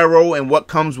get that role and what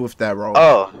comes with that role?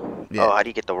 Yeah. How do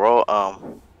you get the role?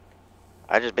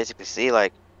 I just basically see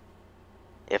like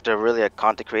if they're really a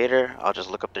content creator, I'll just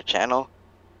look up their channel.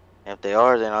 And if they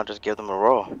are, then I'll just give them a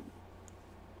role.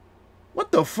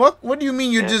 What the fuck? What do you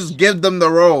mean you just give them the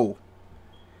role?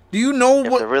 Do you know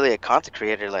if they're really a content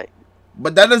creator, like?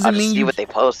 But that doesn't mean see what they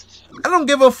post. I don't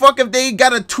give a fuck if they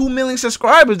got 2 million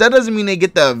subscribers. That doesn't mean they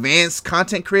get the advanced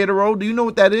content creator role. Do you know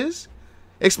what that is?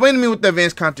 Explain to me what the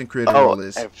advanced content creator role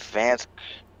is. Advanced.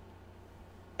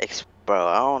 Bro,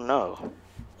 I don't know.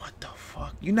 What the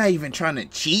fuck? You're not even trying to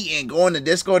cheat and go into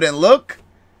Discord and look?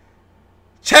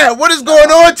 Chat, what is going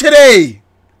on today?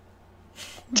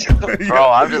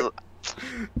 Bro,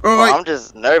 I'm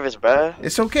just nervous, bro.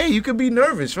 It's okay. You could be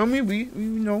nervous. Feel me?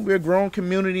 We're a grown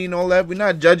community and all that. We're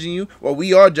not judging you. Well,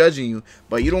 we are judging you,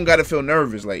 but you don't gotta feel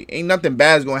nervous. Like, ain't nothing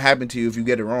bad's gonna happen to you if you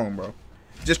get it wrong, bro.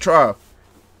 Just try.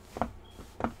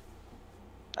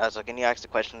 So can you ask the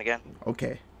question again?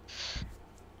 Okay.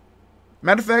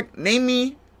 Matter of fact, name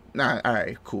me. Nah. All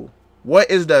right. Cool. What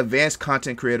is the advanced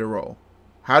content creator role?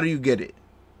 How do you get it?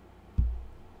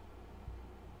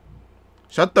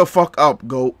 Shut the fuck up,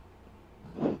 goat.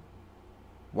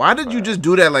 Why did you just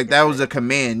do that like that was a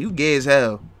command? You gay as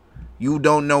hell. You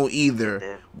don't know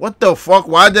either. What the fuck?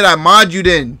 Why did I mod you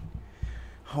then?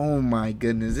 Oh my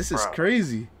goodness. This is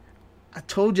crazy. I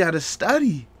told you how to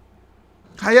study.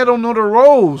 How y'all don't know the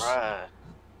roles? Bruh.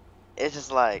 It's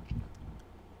just like,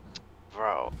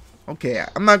 bro. Okay,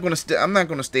 I'm not gonna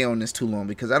stay on this too long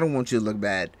because I don't want you to look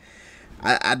bad.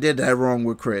 I did that wrong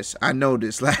with Chris. I know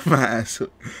this. Like my ass.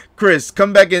 Chris,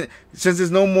 come back in. Since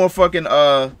there's no more fucking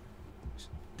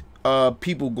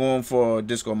people going for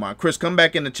Discord mod. Chris, come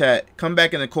back in the chat. Come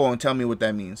back in the call and tell me what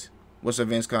that means. What's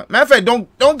advanced content? Matter of fact,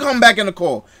 don't come back in the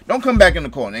call. Don't come back in the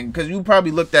call, nigga, because you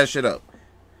probably looked that shit up.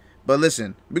 But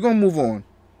listen, we're gonna move on.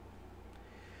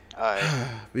 Alright.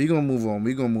 We're gonna move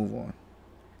on.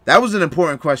 That was an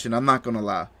important question. I'm not gonna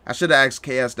lie. I should have asked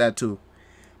Chaos that too.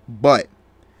 But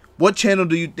what channel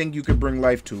do you think you could bring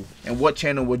life to, and what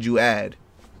channel would you add?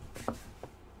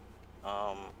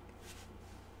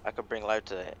 I could bring life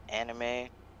to anime.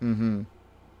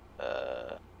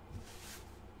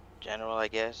 general, I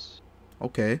guess.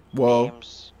 Okay. Well.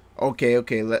 Memes, Okay.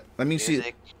 Let me see.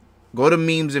 music. Go to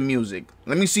memes and music.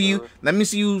 Let me see you. Food. Let me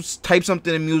see you type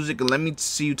something in music, and let me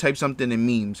see you type something in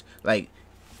memes. Like,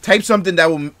 type something that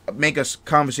will make a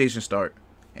conversation start,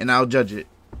 and I'll judge it.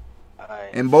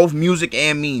 Alright. In both music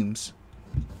and memes.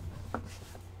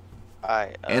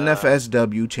 Alright.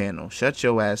 NFSW channel. Shut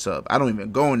your ass up. I don't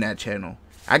even go in that channel.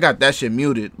 I got that shit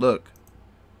muted. Look,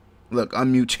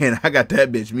 unmute channel. I got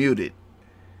that bitch muted.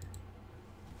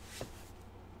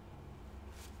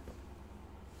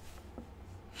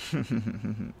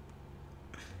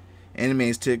 Anime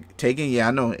is taking. Yeah,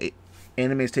 I know.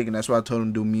 Anime is taking. That's why I told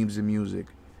him to do memes and music.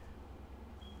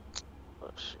 Oh,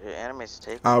 shit, anime's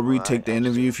taking. I'll retake the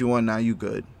interview if you want. Now you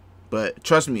good. But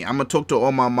trust me, I'm gonna talk to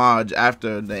all my mods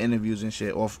after the interviews and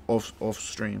shit off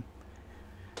stream.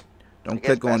 Don't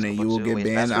click on it. You will get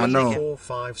banned. I know. 4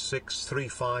 5 6 3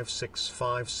 5 6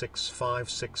 5 6 5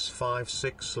 6 5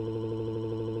 6.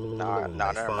 Nah,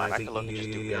 never mind. I can look and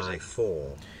just do music.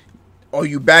 4. Oh,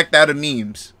 you backed out of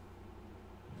memes.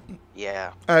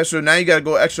 Yeah. Alright, so now you gotta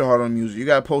go extra hard on music. You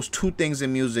gotta post 2 things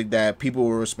in music that people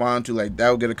will respond to, like that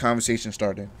will get a conversation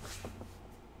started.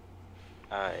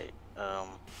 Alright,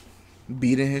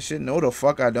 Beating his shit? No, the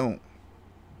fuck I don't.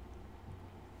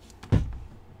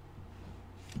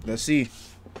 Let's see.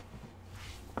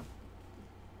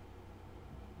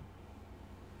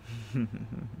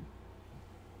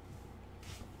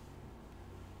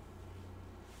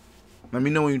 Let me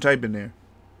know when you type in there.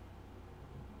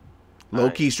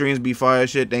 Low key streams be fire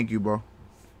shit. Thank you, bro.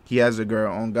 He has a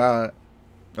girl on God.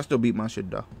 I still beat my shit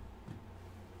though.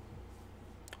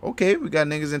 Okay, we got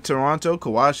niggas in Toronto.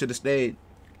 Kawhi should have stayed.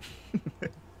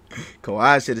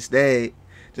 Kawhi should have stayed.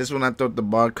 Just when I thought the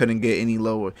bar couldn't get any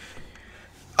lower.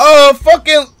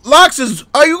 Fucking Loxes,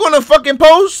 are you gonna fucking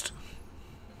post?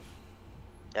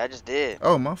 yeah, I just did.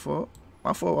 Oh, my fault.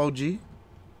 My fault, OG.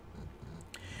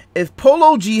 If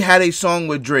Polo G had a song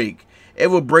with Drake, it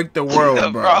would break the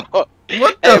world, bro. What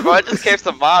the? Hey, bro, it just came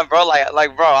to mind, bro.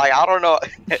 Like, bro, like, I don't know,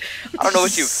 I don't know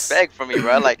what you expect from me,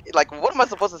 bro. Like, what am I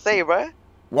supposed to say, bro?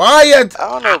 Why you? I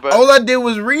don't know, bro. All I did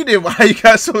was read it. Why you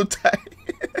got so tight?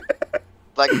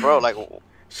 Like, bro, like.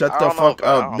 Shut the fuck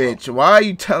up, bitch. Why are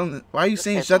you telling? Why are you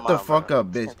saying shut the fuck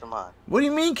up, bitch? What do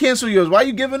you mean cancel yours? Why are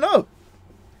you giving up,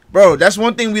 bro? That's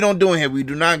one thing we don't do in here. We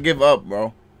do not give up,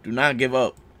 bro. Do not give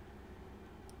up.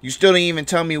 You still didn't even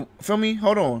tell me. Feel me?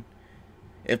 Hold on.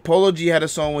 If Polo G had a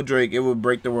song with Drake, it would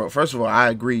break the world. First of all, I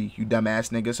agree, you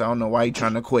dumbass niggas. I don't know why you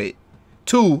trying to quit.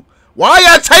 2, why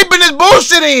y'all typing this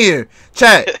bullshit in here?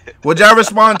 Chat, would y'all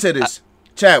respond to this?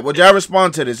 Chat, would y'all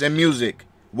respond to this in music?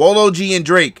 Wolo G and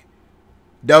Drake.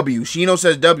 W. Shino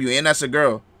says W, and that's a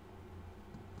girl.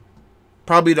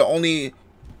 Probably the only...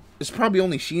 It's probably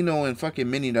only Shino and fucking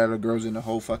Minnie that are girls in the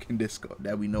whole fucking Discord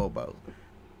that we know about.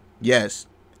 Yes.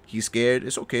 He's scared.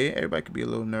 It's okay. Everybody could be a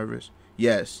little nervous.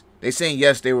 Yes. They saying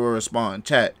yes, they will respond.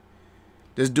 Chat.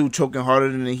 This dude choking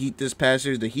harder than the Heat this past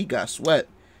series. The Heat got sweat.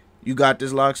 You got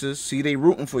this, Loxus. See, they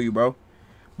rooting for you, bro.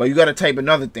 But you got to type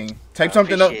another thing. Type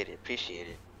something else. Appreciate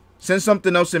it. Send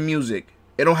something else in music.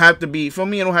 It don't have to be, feel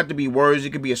me? It don't have to be words.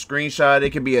 It could be a screenshot. It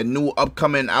could be a new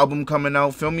upcoming album coming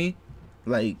out. Feel me?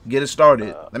 Like, get it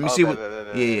started. Let me see what...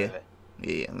 Yeah.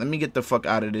 Let me get the fuck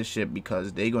out of this shit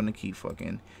because they gonna keep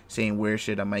fucking saying weird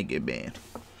shit. I might get banned.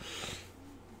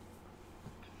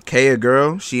 K, a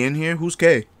girl? She in here? Who's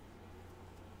K?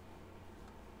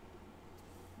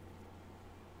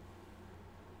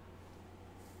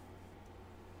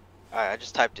 Alright, I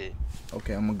just typed it.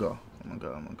 Okay, I'm gonna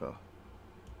go.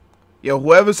 Yo,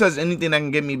 whoever says anything that can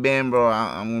get me banned, bro,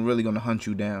 I'm really gonna hunt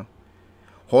you down.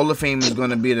 Hall of Fame is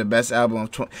gonna be the best album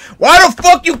of 20. Why the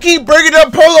fuck you keep bringing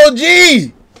up Polo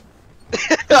G?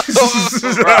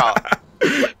 Bro.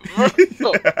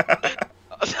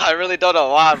 I really don't know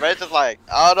why, bro. It's just like,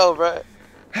 I don't know, bro.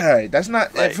 Hey, that's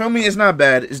not, like, feel me? It's not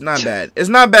bad. It's not bad. It's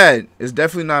not bad. It's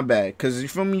definitely not bad. Because, you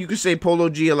feel me? You could say Polo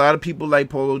G. A lot of people like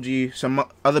Polo G. Some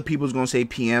other people's gonna say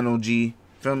Piano G.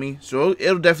 Feel me? So,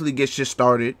 it'll definitely get shit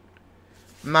started.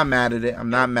 I'm not mad at it. I'm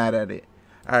not mad at it.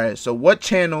 Alright, so what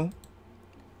channel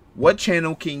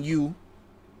can you...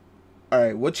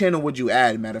 Alright, what channel would you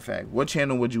add, matter of fact? What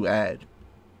channel would you add?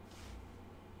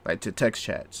 Like, to text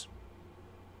chats?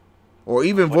 Or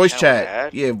even voice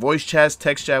chat. Yeah, voice chats,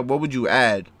 text chat. What would you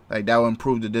add? Like, that would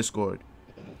improve the Discord.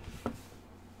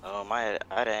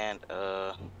 I'd add,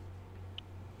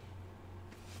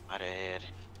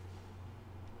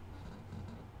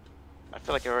 I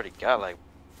feel like I already got, like,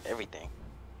 everything.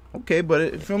 Okay, but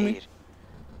it, feel me?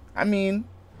 I mean,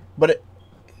 but it,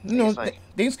 you know, like,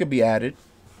 things could be added.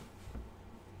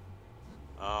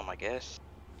 I guess.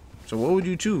 So what would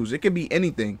you choose? It could be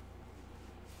anything.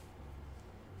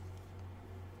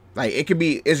 Like, it could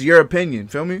be, it's your opinion.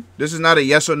 Feel me? This is not a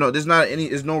yes or no. There's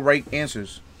no right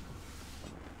answers.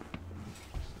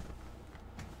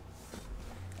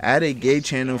 Add a gay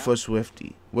channel for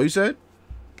Swifty. What you said?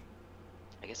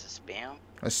 I guess a spam.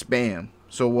 A spam.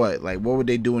 So what? Like, what would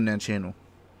they do in that channel?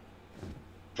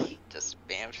 Just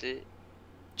spam shit.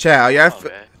 Chat, are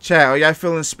y'all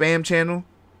feeling spam channel?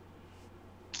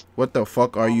 What the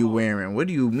fuck are you wearing? What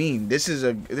do you mean? This is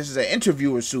an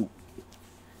interviewer suit.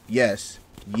 Yes.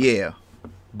 Yeah.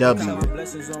 W.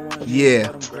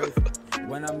 Yeah.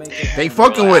 They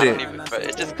fucking with it.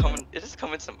 It just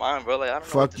coming to mind, bro. Like, I don't know.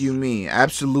 Fuck you mean.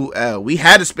 Absolute L. We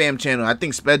had a spam channel. I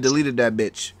think Sped deleted that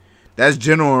bitch. That's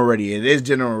general already. It is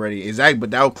general already. Exactly,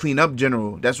 but that will clean up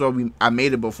general. That's why I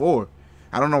made it before.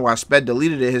 I don't know why Sped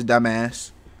deleted it, his dumb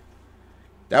ass.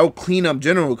 That will clean up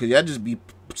general, because y'all just be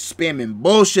spamming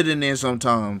bullshit in there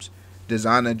sometimes.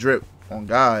 Designer drip. On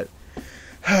God.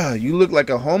 You look like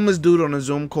a homeless dude on a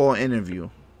Zoom call interview.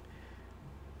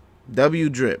 W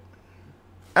drip.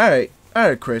 Alright,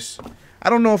 Chris. I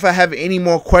don't know if I have any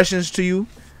more questions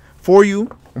for you,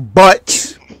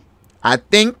 but I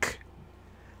think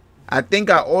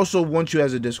I also want you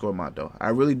as a Discord mod, though. I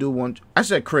really do want. I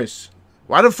said Chris.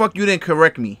 Why the fuck you didn't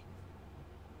correct me?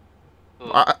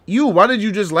 Why did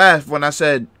you just laugh when I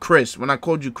said Chris? When I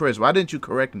called you Chris, why didn't you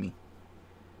correct me?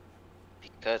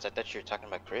 Because I thought you were talking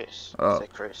about Chris. I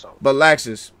said Chris. So. But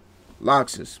Laxus,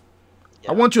 yeah.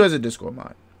 I want you as a Discord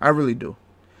mod. I really do.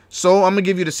 So I'm gonna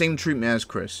give you the same treatment as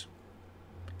Chris.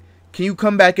 Can you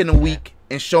come back in a week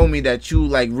and show me that you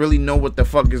like really know what the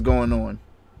fuck is going on?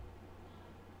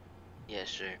 Yeah,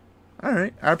 sure. All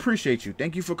right, I appreciate you.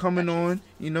 Thank you for coming on.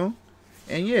 You know,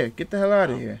 and yeah, get the hell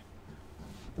out of here.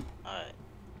 All right.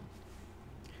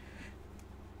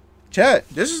 Chat,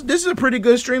 this is a pretty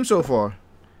good stream so far.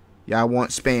 Y'all want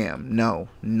spam?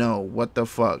 No. What the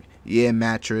fuck? Yeah,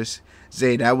 mattress.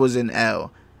 Zay, that was an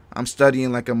L. I'm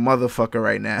studying like a motherfucker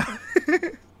right now.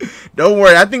 Don't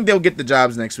worry. I think they'll get the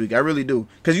jobs next week. I really do.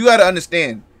 Because you got to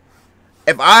understand.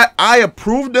 If I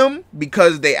approved them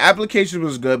because their application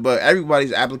was good, but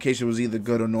everybody's application was either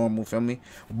good or normal, feel me?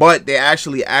 But they're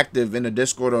actually active in the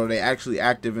Discord or they're actually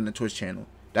active in the Twitch channel.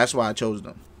 That's why I chose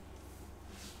them.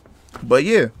 But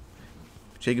yeah.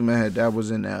 Shaking my head. That was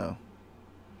an L.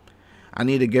 I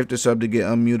need a gifted sub to get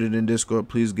unmuted in Discord.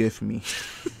 Please gift me.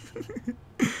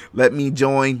 Let me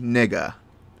join, nigga.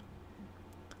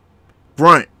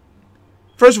 Grunt.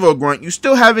 First of all, Grunt, you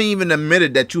still haven't even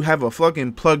admitted that you have a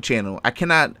fucking plug channel. I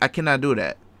cannot do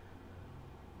that.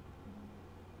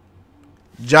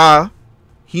 Ja,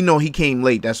 he know he came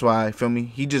late. That's why, feel me?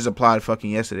 He just applied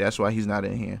fucking yesterday. That's why he's not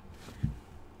in here.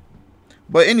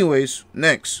 But anyways,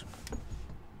 next.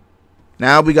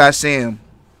 Now we got Sam.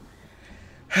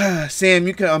 Sam,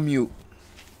 you can unmute.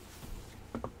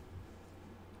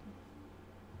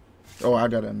 Oh, I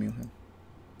gotta unmute him.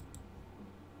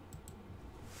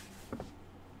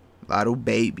 Lotto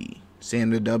baby.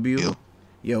 Sam the W.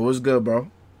 Yo, what's good, bro?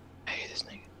 I hate this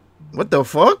nigga. What the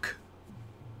fuck?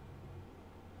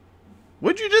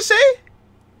 What'd you just say?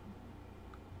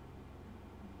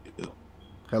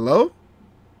 Hello?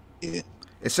 Yeah.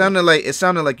 It sounded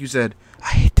like you said, I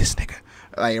hate this nigga.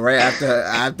 Like right after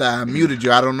I muted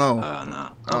you. I don't know.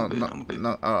 No. I'm good.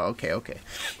 No. Oh, okay.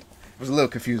 I was a little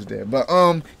confused there. But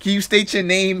can you state your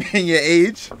name and your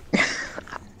age?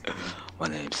 My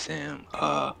name's Sam.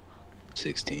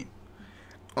 16.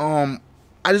 I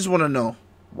just want to know,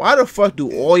 why the fuck do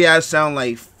all y'all sound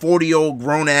like 40-year-old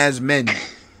grown ass men?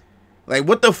 Like,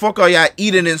 what the fuck are y'all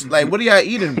eating? Like, what are y'all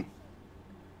eating?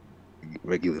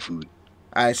 Regular food.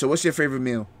 All right. So, what's your favorite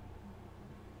meal?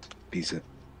 Pizza.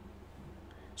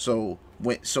 So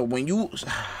when you, oh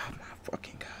my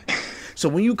fucking God. So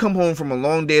when you come home from a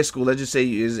long day of school, let's just say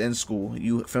you is in school,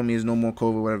 you feel me, is no more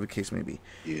COVID, whatever the case may be.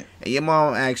 Yeah. And your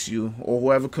mom asks you, or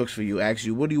whoever cooks for you, asks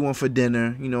you, what do you want for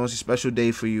dinner? You know, it's a special day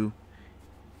for you.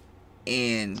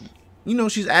 And, you know,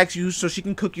 she's asked you so she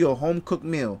can cook you a home cooked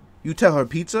meal. You tell her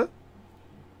pizza?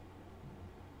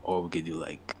 Or we could do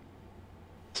like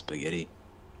spaghetti.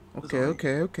 Okay.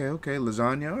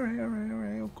 Lasagna. All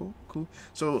right. Oh, cool.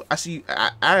 So I see.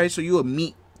 All right. So you a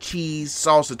meat, cheese,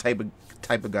 salsa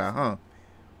type of guy, huh?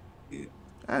 Yeah.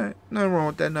 All right. Nothing wrong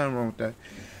with that.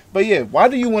 But yeah, why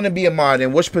do you want to be a mod?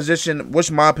 And which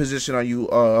mod position are you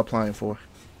applying for?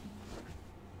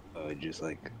 Just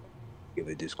like give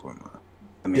a Discord mod.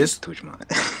 I mean, this Twitch mod.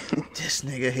 This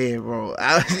nigga here, bro.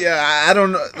 I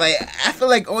don't know. Like, I feel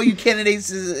like all you candidates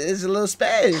is a little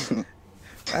spaz.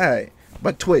 All right.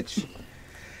 But Twitch,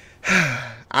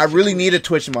 I really need a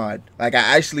Twitch mod. Like,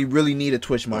 I actually really need a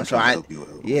Twitch mod. So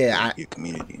your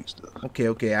community and stuff.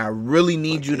 Okay. I really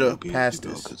need you to pass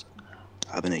this.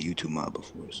 I've been a YouTube mod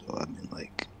before, so I've been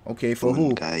like. Okay, for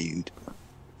who?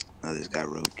 This guy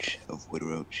Roach of Wood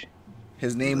Roach.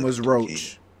 His name was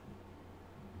Roach.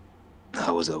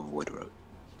 I was Avoid Roach.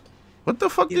 What the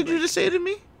fuck did you just say to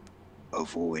me?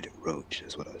 Avoid Roach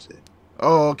is what I said.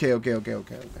 Oh, okay. Yeah,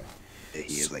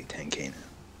 he is like 10K now.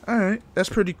 All right, that's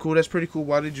pretty cool.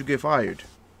 Why did you get fired?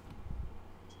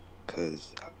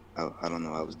 Cause I don't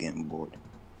know. I was getting bored.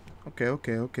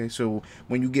 Okay. So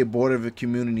when you get bored of a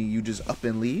community, you just up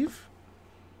and leave?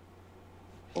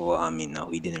 Well, I mean, no,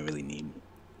 he didn't really need me.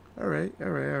 All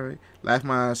right. Laugh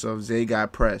my ass off. Zay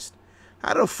got pressed.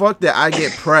 How the fuck did I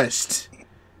get pressed?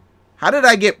 How did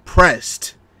I get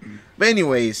pressed? But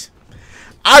anyways,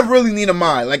 I really need a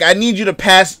mod. Like, I need you to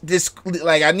pass this.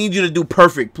 Like, I need you to do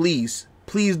perfect, please.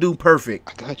 Please do perfect.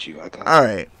 I got you. All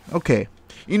right. Okay.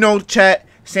 You know, chat.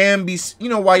 Sam be. You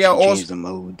know why y'all all change the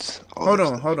modes. Hold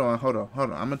on.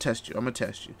 I'm gonna test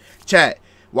you. Chat.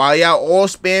 While y'all all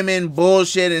spamming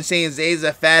bullshit and saying Zay's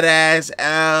a fat ass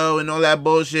L and all that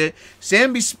bullshit,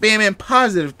 Sam be spamming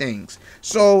positive things.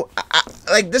 So,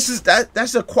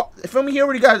 that's a, feel me, he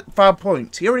already got 5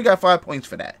 points. He already got 5 points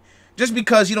for that. Just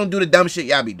because he don't do the dumb shit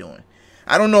y'all be doing.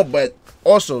 I don't know, but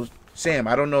also, Sam,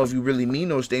 I don't know if you really mean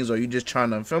those things or you just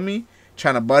trying to, feel me,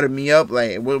 trying to butter me up.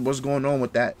 Like, what's going on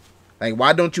with that? Like,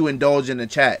 why don't you indulge in the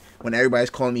chat when everybody's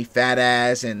calling me fat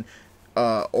ass and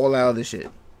all that other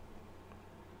shit?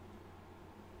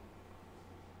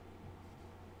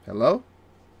 Hello?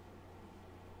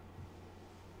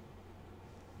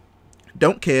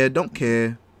 Don't care.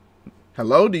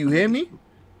 Hello, do you hear me?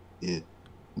 Yeah.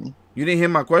 You didn't hear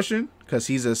my question? Because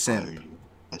he's a simp.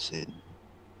 I said,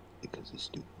 because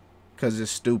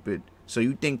it's stupid. So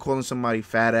you think calling somebody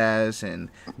fat ass and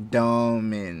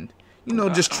dumb and, you know,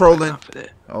 just trolling.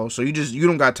 Oh, so you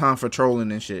don't got time for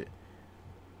trolling and shit.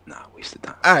 Nah, waste of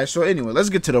time. Alright, so anyway, let's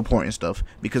get to the important stuff.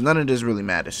 Because none of this really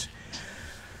matters.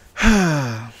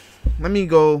 Let me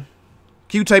go.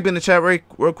 Can you type in the chat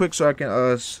real quick so I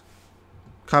can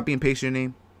copy and paste your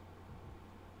name?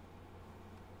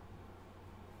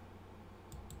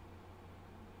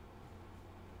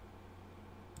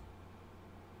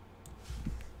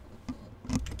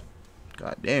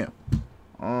 God damn.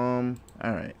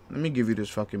 Alright. Let me give you this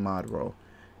fucking mod roll.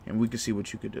 And we can see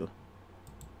what you could do.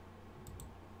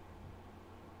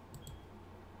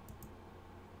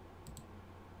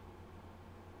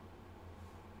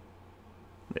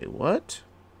 Wait, what?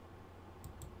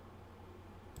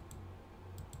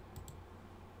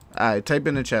 Alright, type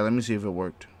in the chat. Let me see if it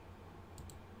worked.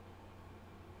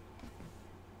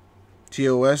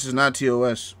 TOS is not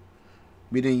TOS.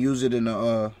 We didn't use it in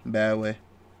a bad way.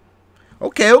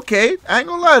 Okay. I ain't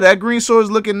gonna lie. That green sword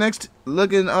is looking nice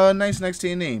next to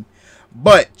your name.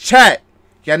 But chat,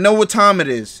 y'all know what time it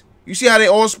is. You see how they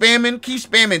all spamming? Keep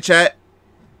spamming, chat.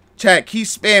 Chat, keep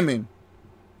spamming.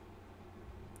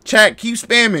 Chat, keep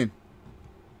spamming.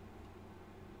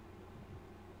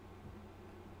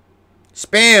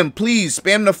 Spam, please.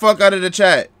 Spam the fuck out of the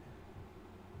chat.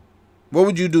 What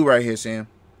would you do right here, Sam?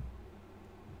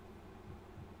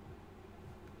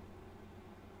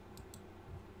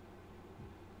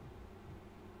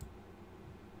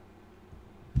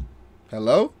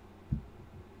 Hello?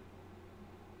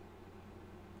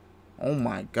 Oh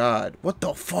my god. What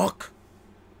the fuck?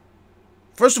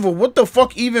 First of all, what the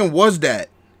fuck even was that?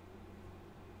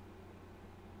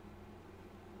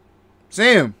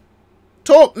 Sam,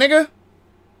 talk, nigga.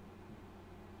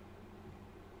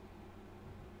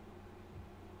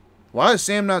 Why is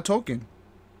Sam not talking?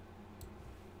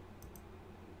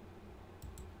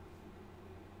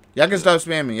 Y'all can stop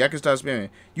spamming.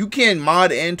 You can't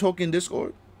mod and talk in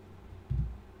Discord?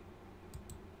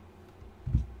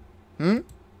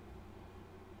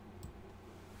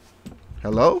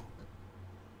 Hello?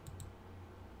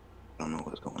 I don't know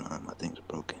what's going on. My thing's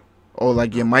broken. Oh,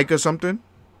 like your mic or something?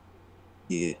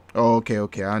 Yeah. Oh,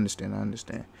 okay. I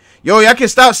understand. Yo, y'all can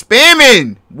stop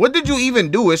spamming. What did you even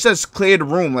do? It says clear the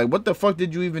room. Like, what the fuck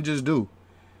did you even just do?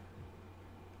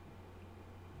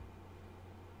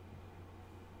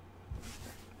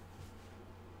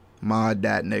 Mod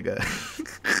that nigga.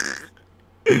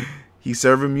 He's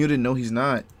server muted? No, he's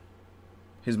not.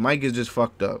 His mic is just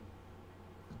fucked up.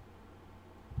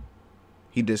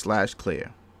 He did slash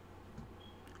clear.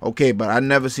 Okay, but I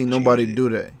never seen nobody do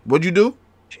that. What'd you do?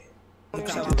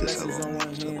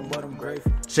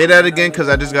 Say that again, because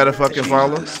I just got to fucking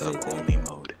follow.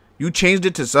 You changed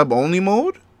it to sub-only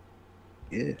mode?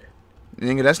 Yeah.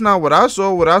 Nigga, that's not what I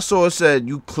saw. What I saw said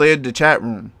you cleared the chat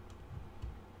room.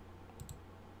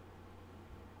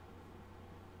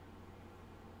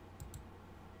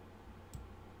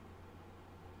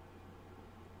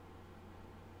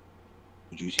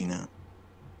 What you see now?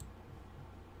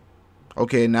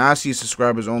 Okay, now I see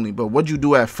subscribers only. But what'd you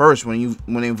do at first when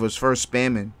it was first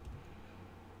spamming?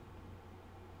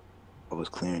 I was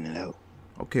clearing it out.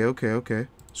 Okay.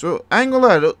 So I ain't gonna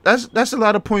lie, that's a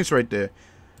lot of points right there.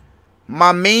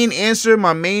 My main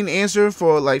answer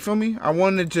for like, feel me? I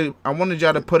wanted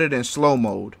y'all to put it in slow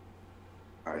mode.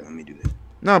 All right, let me do that.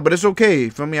 No, but it's okay.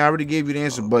 For me, I already gave you the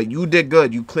answer, but you did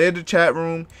good. You cleared the chat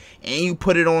room and you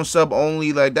put it on sub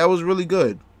only. Like, that was really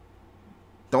good.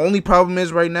 The only problem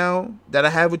is right now that I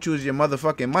have with you is your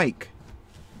motherfucking mic.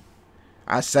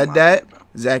 I said that.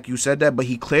 Zach, you said that, but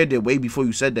he cleared it way before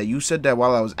you said that. You said that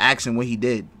while I was asking what he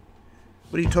did.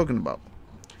 What are you talking about?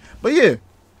 But yeah.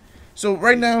 So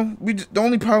right now, the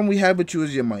only problem we have with you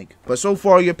is your mic. But so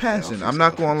far, you're passing. I'm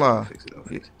not going to lie.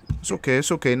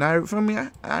 It's okay. Now, for me,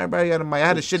 everybody got a mic. I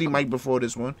had a shitty mic before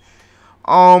this one.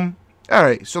 All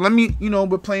right. So let me,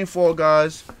 we're playing Fall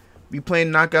Guys. We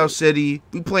playing Knockout City.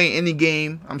 We playing any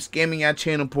game. I'm scamming at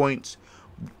channel points.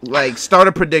 Like, start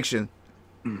a prediction.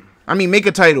 I mean, make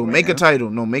a title. Make a title.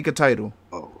 No, make a title.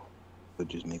 Oh, but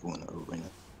just make one right now.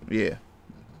 Yeah.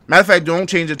 Matter of fact, don't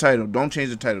change the title. Don't change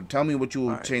the title. Tell me what you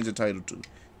will change the title to.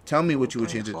 Tell me what you would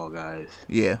change it. Fall Guys.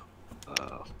 Yeah.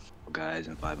 Fall Guys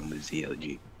and vibing with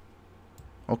ZLG.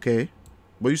 Okay.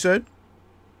 What you said?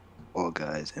 Fall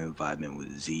Guys and vibing with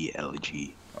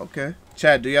ZLG. Okay.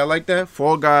 Chat, do y'all like that?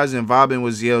 Fall Guys and vibing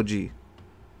with ZLG.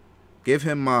 Give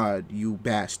him mod, you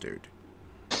bastard.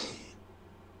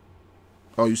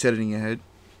 Oh, you said it in your head?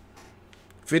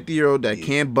 50-year-old that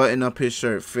can't button up his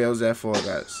shirt fails at Fall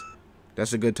Guys.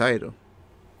 That's a good title.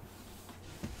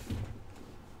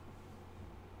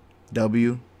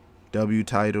 W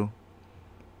title.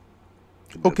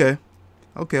 Okay.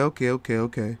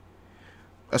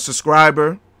 A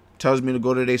subscriber tells me to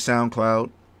go to their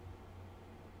SoundCloud.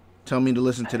 Tell me to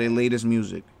listen to their latest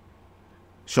music.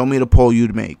 Show me the poll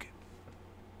you'd make.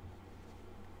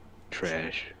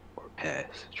 Trash or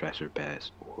pass. Trash or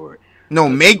pass. Or no,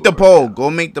 make the poll. Go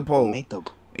make the poll.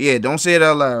 Yeah, don't say it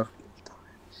out loud.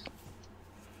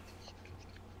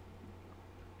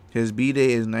 His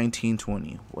B-Day is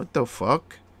 1920. What the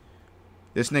fuck?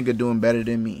 This nigga doing better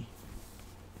than me.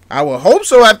 I would hope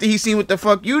so after he seen what the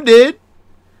fuck you did.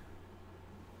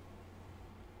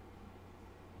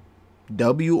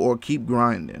 W or keep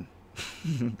grinding.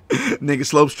 Nigga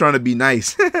Slope's trying to be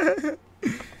nice.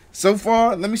 So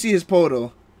far, let me see his poll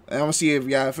though. I'm gonna see if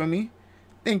y'all for me.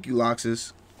 Thank you,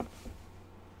 Loxus.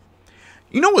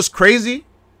 You know what's crazy?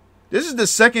 This is the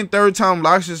third time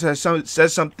Loxus has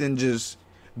said something just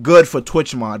good for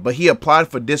Twitch mod, but he applied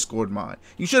for Discord mod.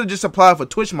 You should have just applied for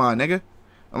Twitch mod, nigga.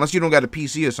 Unless you don't got a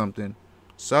PC or something.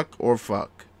 Suck or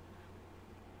fuck.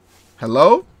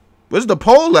 Hello? Where's the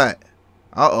poll at?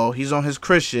 Uh-oh, he's on his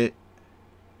Chris shit.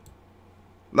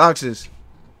 Loxus.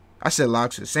 I said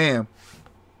Loxus. Sam.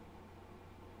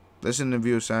 Listen to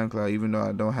view SoundCloud even though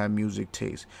I don't have music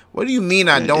taste. What do you mean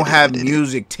I don't have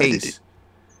music taste?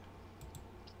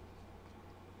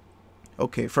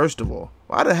 Okay, first of all,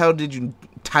 why the hell did you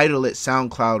title it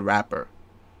SoundCloud rapper?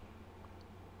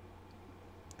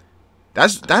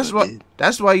 That's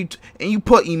why you and you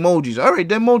put emojis. All right,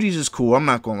 the emojis is cool. I'm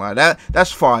not gonna lie,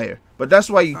 that's fire. But that's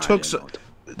why you took so.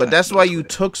 But that's why you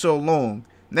took so long.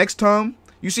 Next time,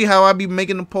 you see how I be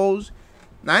making the polls.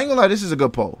 Now I ain't gonna lie, this is a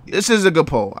good poll. This is a good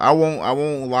poll. I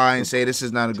won't lie and say this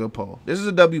is not a good poll. This is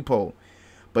a W poll.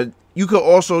 But you could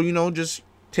also, just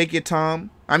take your time.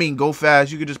 I mean, go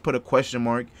fast. You could just put a question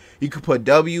mark. You could put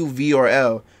W, V, or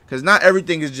L. Because not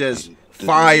everything is just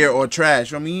fire or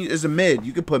trash. I mean, it's a mid.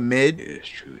 You could put mid. Yeah, it's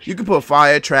true. You could put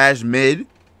fire, trash, mid. I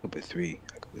could put 3.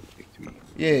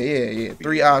 Yeah.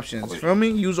 3 options. Feel me?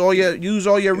 Use all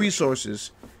your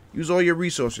resources. Use all your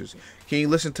resources. Can you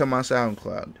listen to my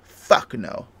SoundCloud? Fuck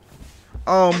no.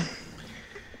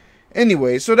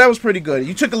 Anyway, so that was pretty good.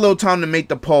 You took a little time to make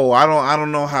the poll. I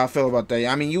don't know how I feel about that.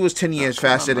 I mean, you was 10 years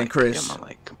faster than Chris.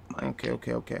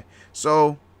 Okay.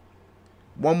 So,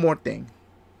 one more thing.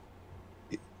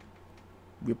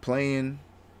 We're playing.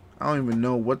 I don't even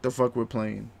know what the fuck we're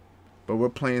playing, but we're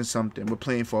playing something. We're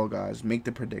playing Fall Guys. Make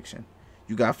the prediction.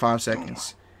 You got 5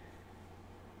 seconds.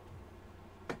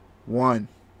 1,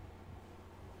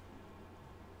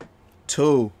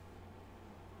 2,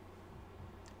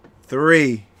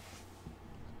 3,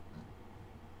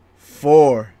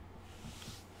 4,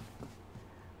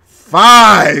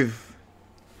 5,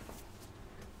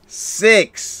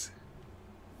 6,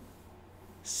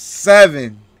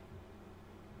 7,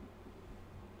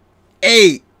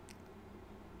 8,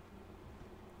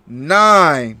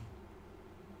 9,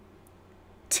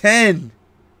 10,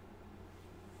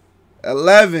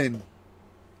 11,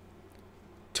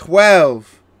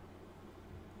 12,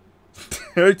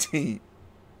 13,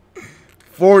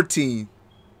 14,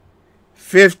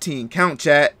 15, count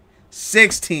chat,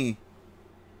 16,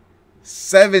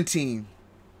 17,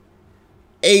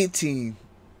 18,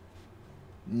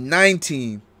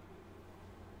 19,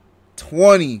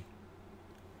 20,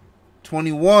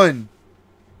 21,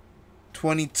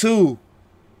 22,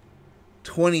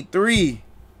 23,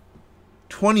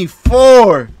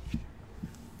 24,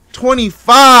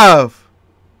 25.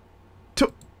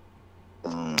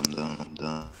 I'm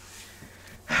done.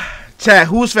 Chat,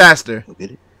 who's faster?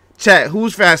 Chat,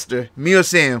 who's faster? Me or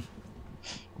Sam?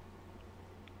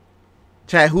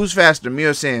 Chat, who's faster? Me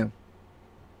or Sam?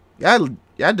 Y'all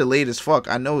delayed as fuck.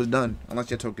 I know it's done. Unless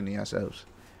you're talking to yourselves.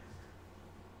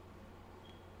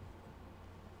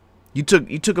 You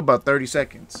took about 30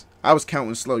 seconds. I was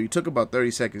counting slow. You took about 30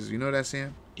 seconds. You know that,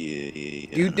 Sam? Yeah.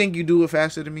 Do you think you do it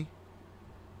faster than me?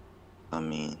 I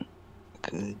mean, I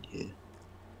could, yeah.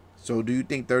 So do you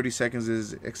think 30 seconds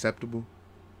is acceptable?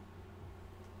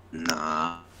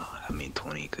 Nah, I mean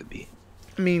 20 could be.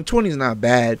 I mean 20 is not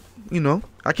bad. You know,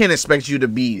 I can't expect you to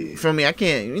be. For me, I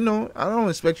can't. You know, I don't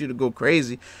expect you to go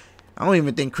crazy. I don't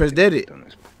even think Chris did it.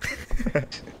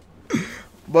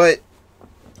 But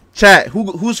chat,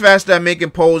 who's faster at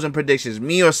making polls and predictions?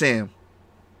 Me or Sam?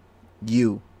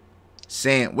 You.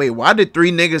 Sam. Wait, why did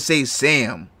 3 niggas say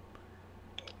Sam?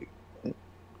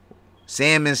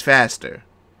 Sam is faster.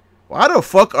 Why the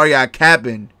fuck are y'all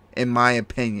capping, in my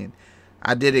opinion?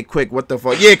 I did it quick. What the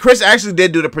fuck? Yeah, Chris actually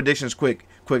did do the predictions quick.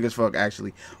 Quick as fuck,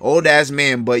 actually. Old ass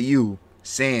man, but you.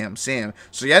 Sam. So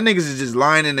y'all niggas is just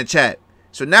lying in the chat.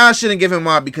 So now I shouldn't give him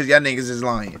up because y'all niggas is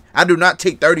lying. I do not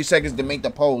take 30 seconds to make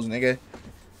the polls, nigga.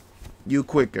 You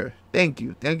quicker. Thank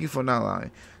you. Thank you for not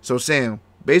lying. So, Sam,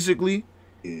 basically,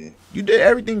 you did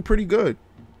everything pretty good.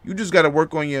 You just got to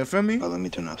work on your, feel me? Oh, let me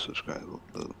turn off subscribe.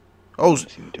 Look. Oh,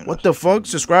 what the fuck?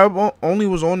 Subscribe only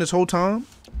was on this whole time?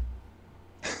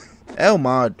 L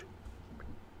mod.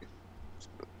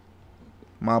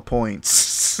 My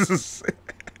points.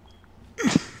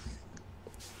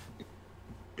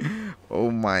 Oh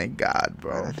my god,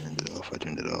 bro. I turned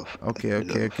it off.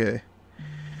 Okay.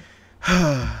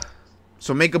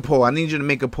 So make a poll. I need you to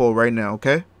make a poll right now,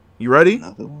 okay? You ready?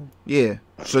 Another one? Yeah.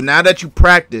 So now that you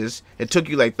practice, it took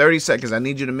you like 30 seconds. I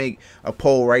need you to make a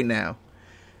poll right now.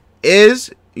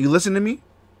 You listen to me?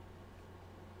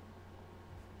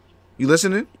 You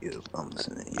listening? Yeah, I'm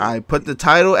listening. Yeah. I put the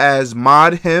title as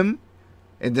mod him,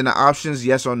 and then the options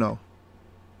yes or no.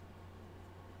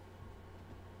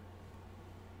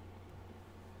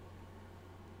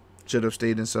 Should have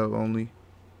stayed in sub only.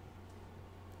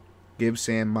 Give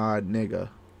Sam mod nigga.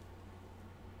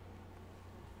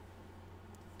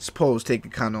 This poll's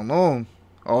taking kind of long.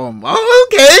 Oh,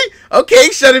 okay,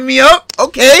 shutting me up.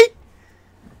 Okay.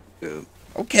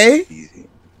 Easy.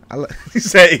 He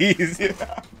said easy.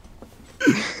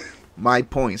 My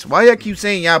points. Why y'all keep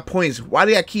saying y'all points? Why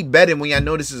do y'all keep betting when y'all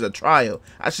know this is a trial?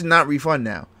 I should not refund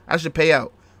now. I should pay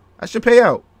out.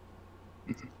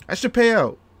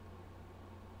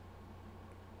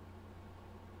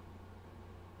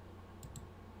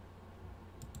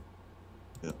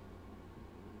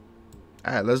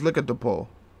 Alright, let's look at the poll.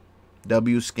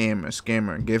 W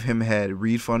scammer, give him head,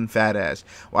 refund fat ass.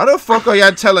 Why the fuck are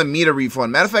y'all telling me to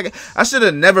refund? Matter of fact, I should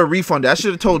have never refunded. I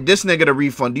should have told this nigga to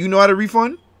refund. Do you know how to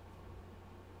refund?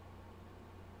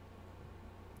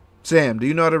 Sam, do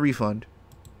you know how to refund?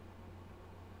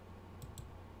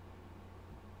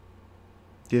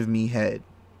 Give me head.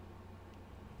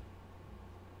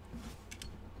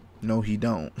 No, he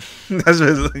don't. That's what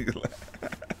it's looking like.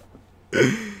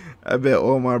 I bet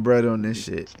all my bread on this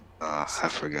shit. I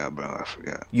forgot, bro. I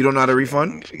forgot. You don't know how to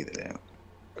refund? Let me figure that out.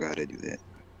 I gotta do that.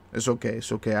 It's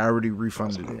okay. I already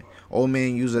refunded it. Old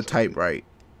man use a type right.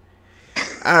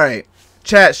 Alright.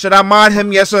 Chat, should I mod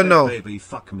him, yes or no? Baby,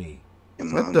 fuck me.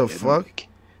 What the fuck?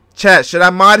 Chat, should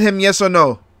I mod him, yes or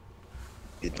no?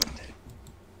 You don't.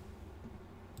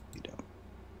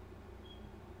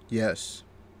 Yes.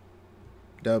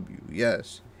 W,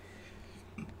 yes.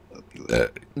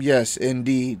 Yes,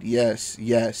 indeed. Yes.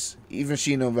 Even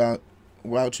Shino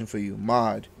vouching for you.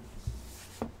 Mod.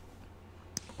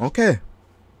 Okay.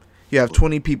 You have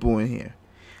 20 people in here.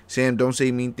 Sam, don't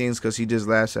say mean things because he just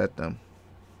laughs at them.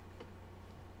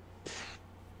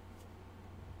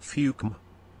 Fuke.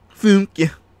 Yeah.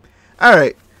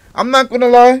 Alright. I'm not going to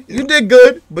lie. You did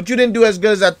good, but you didn't do as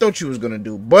good as I thought you was going to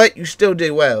do. But you still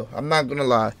did well. I'm not going to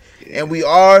lie. And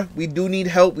we do need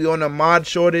help. We on a mod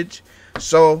shortage.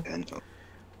 So,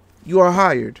 you are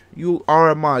hired. You are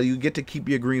a mod. You get to keep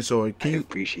your green sword. I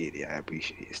appreciate it.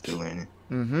 Still learning.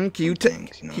 Can you you know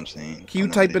what I'm saying? Can you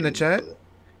type in the chat? Can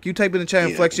you type in the chat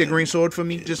and flex your green sword for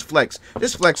me? Just flex.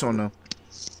 Just flex on them.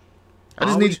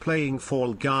 Are we playing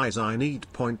Fall Guys? I need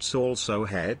points also,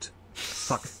 head.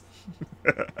 Fuck.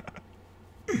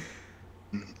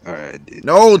 Alright, dude.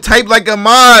 No, type like a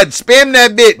mod. Spam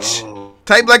that bitch. Oh.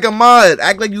 Type like a mod.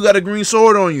 Act like you got a green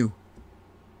sword on you.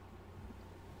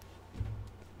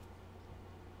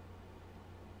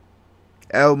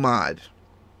 L mod.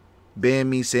 Ban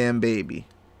me, Sam baby.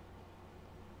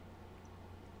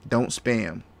 Don't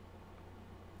spam.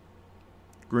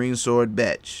 Green sword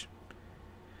bitch.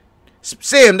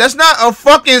 Sam, that's not a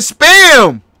fucking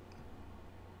spam.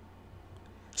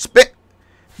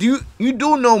 You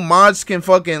do know mods can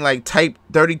fucking like type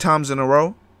 30 times in a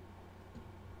row?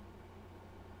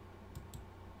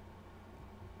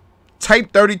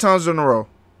 Type 30 times in a row.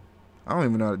 I don't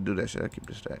even know how to do that shit. I keep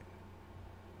this stack.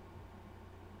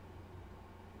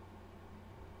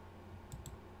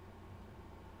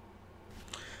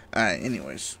 Alright,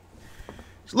 anyways.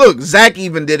 Look, Zach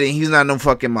even did it. He's not no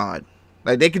fucking mod.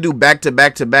 Like, they could do back to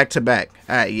back to back to back.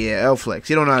 Alright, yeah, L-Flex.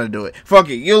 You don't know how to do it. Fuck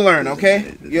it. You'll learn,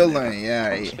 okay? You'll learn. Yeah,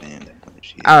 alright.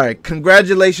 Alright,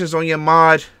 congratulations on your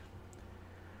mod.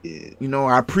 Yeah. You know,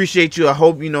 I appreciate you. I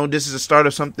hope, you know, this is the start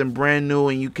of something brand new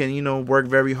and you can, you know, work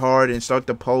very hard and start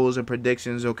the polls and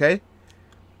predictions, okay?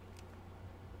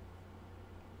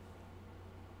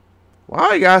 Why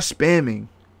are y'all spamming?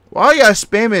 Why are y'all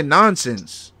spamming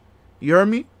nonsense? You heard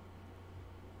me?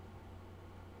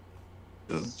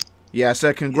 Yeah, I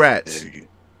said congrats. Yeah,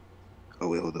 oh,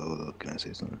 wait, hold on. Can I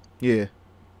say something? Yeah.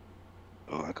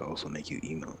 Oh, I can also make you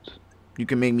emotes. You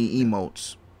can make me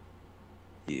emotes.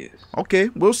 Yes. Okay,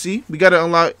 we'll see. We gotta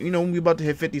unlock, you know, we about to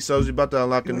hit 50 subs. We about to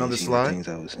unlock another slide. Things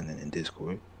I was sending in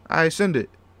Discord. I send it.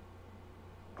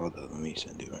 Hold up, let me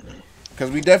send it right now. Because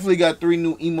we definitely got 3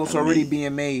 new emotes already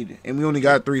being made. And we only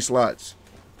got 3 slots.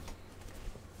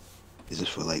 This is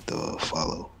for like the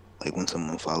follow. Like when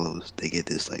someone follows, they get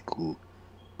this like cool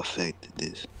effect.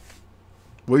 This.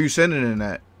 Where you sending it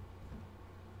at?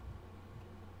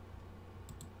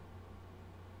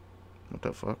 What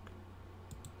the fuck?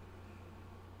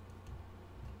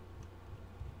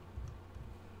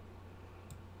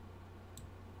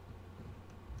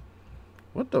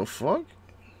 What the fuck?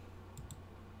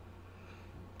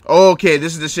 Oh, okay,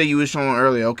 this is the shit you was showing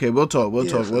earlier. Okay, we'll talk. We'll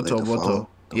talk.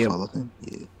 Yeah,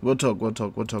 we'll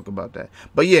talk about that.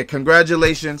 But yeah,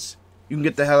 congratulations. You can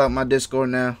get the hell out of my Discord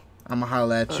now. I'ma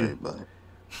holla at you. Right,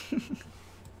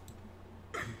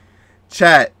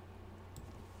 Chat.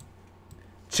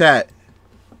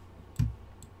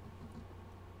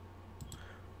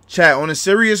 On a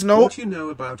serious note, what you know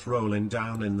about rolling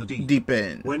down in the deep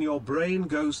end? When your brain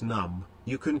goes numb,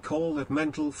 you can call that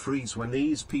mental freeze. When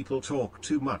these people talk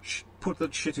too much, put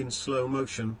that shit in slow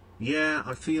motion. Yeah,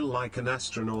 I feel like an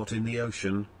astronaut in the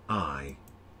ocean.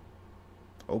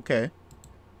 Okay.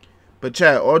 But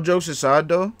chat, all jokes aside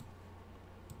though,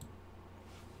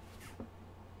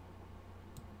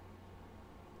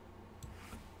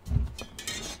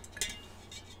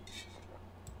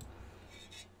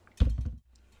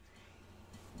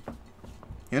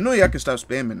 you know y'all can stop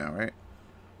spamming now, right?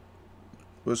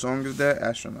 What song is that?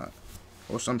 Astronaut.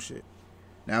 Or some shit.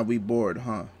 Now we bored,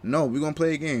 huh? No, we gonna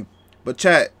play a game. But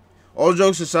chat, all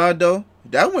jokes aside though,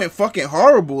 that went fucking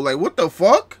horrible. Like, what the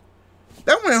fuck?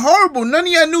 That went horrible. None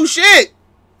of y'all knew shit.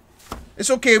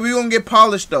 It's okay. We gonna get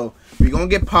polished though. We gonna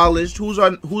get polished. Who's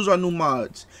our new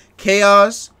mods?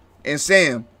 Chaos and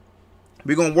Sam.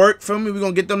 We gonna work. Feel me? We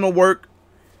gonna get them to work.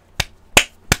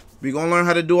 We gonna learn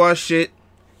how to do our shit.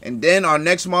 And then our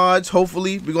next mods,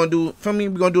 hopefully, we're gonna do. Feel me?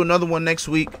 We're gonna do another one next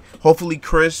week. Hopefully,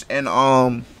 Chris and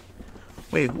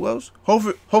wait, who else?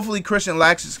 Hopefully, Chris and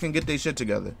Laxus can get their shit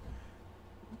together.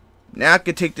 Now I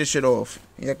can take this shit off.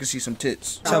 Yeah, I can see some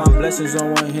tits. Tell my blessings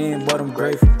on one hand, but I'm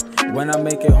grateful. When I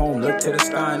make it home, look to the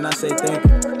sky and I say thank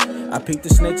you. I peeked the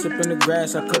snakes up in the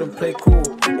grass, I couldn't play cool.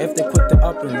 If they quit the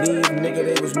up and leave, nigga,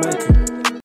 they was meant to.